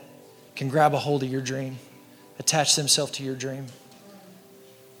people that can grab a hold of your dream, attach themselves to your dream.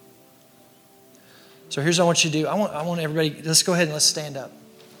 So here's what I want you to do. I want everybody, let's go ahead and let's stand up.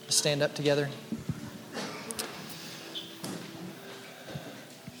 Let's stand up together.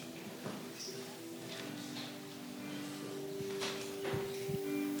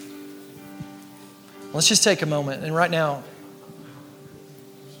 Let's just take a moment. And right now,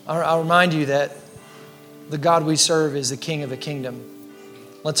 I'll remind you that the God we serve is the King of a kingdom.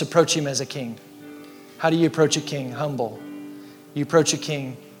 Let's approach Him as a king. How do you approach a king? Humble. You approach a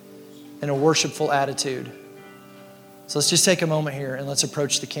king in a worshipful attitude. So let's just take a moment here and let's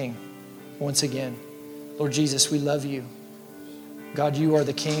approach the King once again. Lord Jesus, we love you. God, you are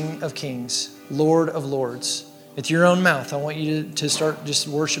the King of kings, Lord of lords. With your own mouth, I want you to start just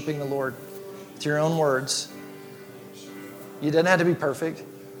worshiping the Lord with your own words. You don't have to be perfect.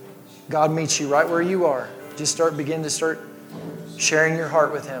 God meets you right where you are. Just begin to start sharing your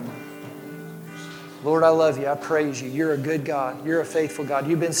heart with Him. Lord, I love you. I praise you. You're a good God. You're a faithful God.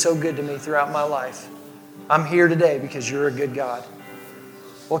 You've been so good to me throughout my life. I'm here today because you're a good God.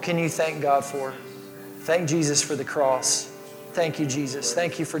 What can you thank God for? Thank Jesus for the cross. Thank you, Jesus.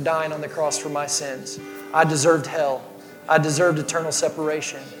 Thank you for dying on the cross for my sins. I deserved hell. I deserved eternal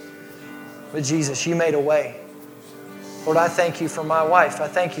separation. But Jesus, you made a way. Lord, I thank you for my wife. I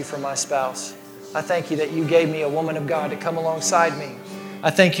thank you for my spouse. I thank you that you gave me a woman of God to come alongside me. I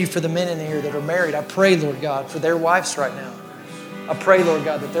thank you for the men in here that are married. I pray, Lord God, for their wives right now. I pray, Lord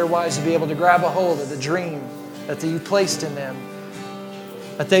God, that their wives would be able to grab a hold of the dream that you placed in them,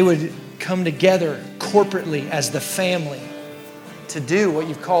 that they would come together corporately as the family to do what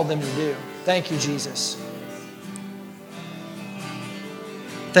you've called them to do. Thank you, Jesus.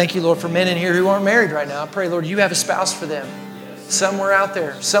 Thank you, Lord, for men in here who aren't married right now. I pray, Lord, you have a spouse for them. Somewhere out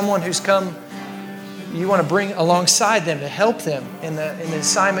there, someone who's come, you want to bring alongside them to help them in the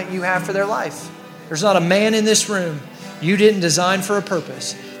assignment you have for their life. There's not a man in this room you didn't design for a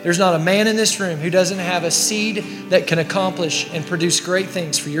purpose. There's not a man in this room who doesn't have a seed that can accomplish and produce great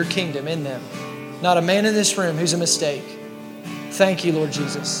things for your kingdom in them. Not a man in this room who's a mistake. Thank you, Lord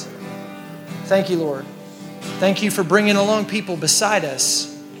Jesus. Thank you, Lord. Thank you for bringing along people beside us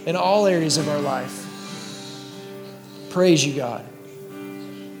in all areas of our life. Praise you, God.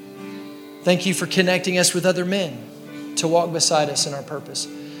 Thank you for connecting us with other men to walk beside us in our purpose.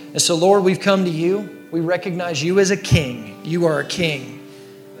 And so, Lord, we've come to you. We recognize you as a king. You are a king.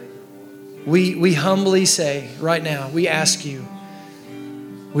 We humbly say right now, we ask you,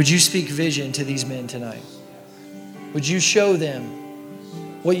 would you speak vision to these men tonight? Would you show them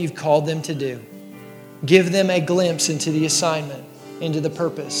what you've called them to do? Give them a glimpse into the assignment, into the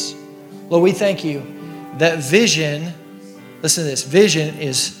purpose. Lord, we thank you that vision, listen to this, vision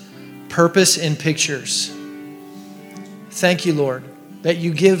is purpose in pictures. Thank you, Lord, that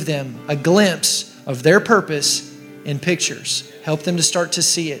you give them a glimpse of their purpose in pictures. Help them to start to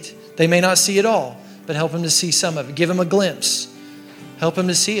see it. They may not see it all, but help them to see some of it. Give them a glimpse. Help them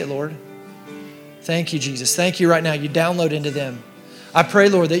to see it, Lord. Thank you, Jesus. Thank you right now. You download into them. I pray,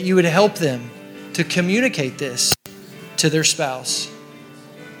 Lord, that you would help them to communicate this to their spouse.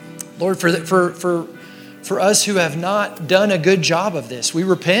 Lord, for us who have not done a good job of this, we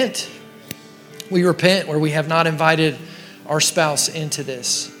repent. We repent where we have not invited our spouse into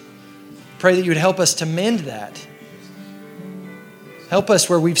this. Pray that you would help us to mend that. Help us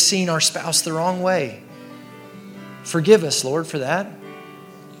where we've seen our spouse the wrong way. Forgive us, Lord, for that.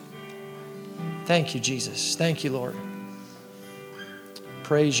 Thank you, Jesus. Thank you, Lord.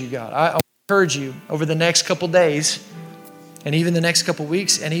 Praise you, God. I encourage you over the next couple days and even the next couple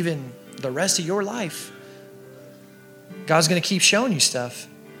weeks and even the rest of your life. God's going to keep showing you stuff.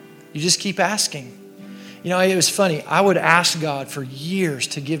 You just keep asking. You know, it was funny. I would ask God for years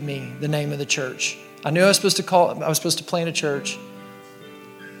to give me the name of the church. I knew I was supposed to plant a church.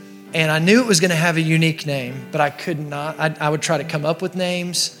 And I knew it was going to have a unique name, but I could not. I would try to come up with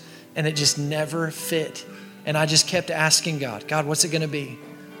names, and it just never fit. And I just kept asking God, what's it going to be?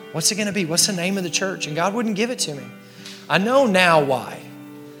 What's it going to be? What's the name of the church? And God wouldn't give it to me. I know now why.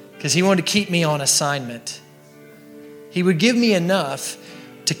 Because he wanted to keep me on assignment. He would give me enough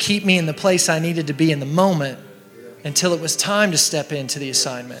to keep me in the place I needed to be in the moment until it was time to step into the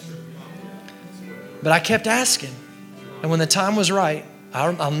assignment. But I kept asking. And when the time was right,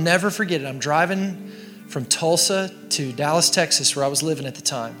 I'll never forget it. I'm driving from Tulsa to Dallas, Texas, where I was living at the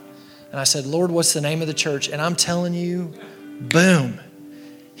time. And I said, Lord, what's the name of the church? And I'm telling you, boom.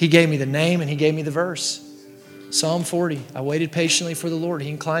 He gave me the name and he gave me the verse. Psalm 40, I waited patiently for the Lord. He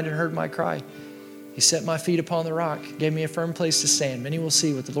inclined and heard my cry. He set my feet upon the rock, gave me a firm place to stand. Many will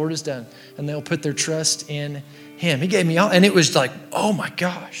see what the Lord has done, and they'll put their trust in him. He gave me all, and it was like, oh my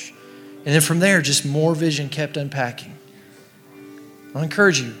gosh. And then from there, just more vision kept unpacking. I'll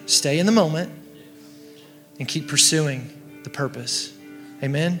encourage you, stay in the moment and keep pursuing the purpose.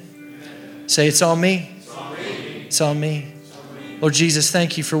 Amen? Say, it's all me. It's all me. Lord Jesus,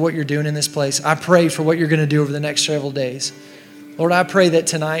 thank you for what you're doing in this place. I pray for what you're going to do over the next several days. Lord, I pray that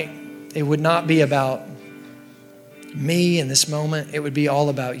tonight it would not be about me in this moment. It would be all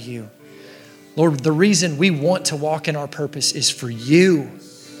about you. Lord, the reason we want to walk in our purpose is for you,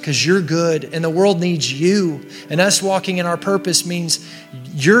 because you're good and the world needs you. And us walking in our purpose means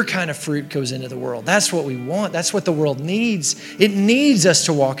your kind of fruit goes into the world. That's what we want. That's what the world needs. It needs us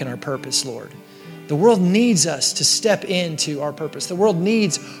to walk in our purpose, Lord. The world needs us to step into our purpose. The world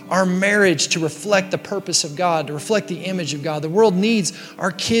needs our marriage to reflect the purpose of God, to reflect the image of God. The world needs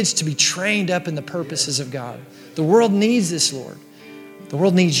our kids to be trained up in the purposes of God. The world needs this, Lord. The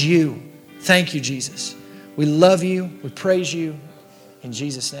world needs you. Thank you, Jesus. We love you. We praise you. In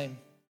Jesus' name.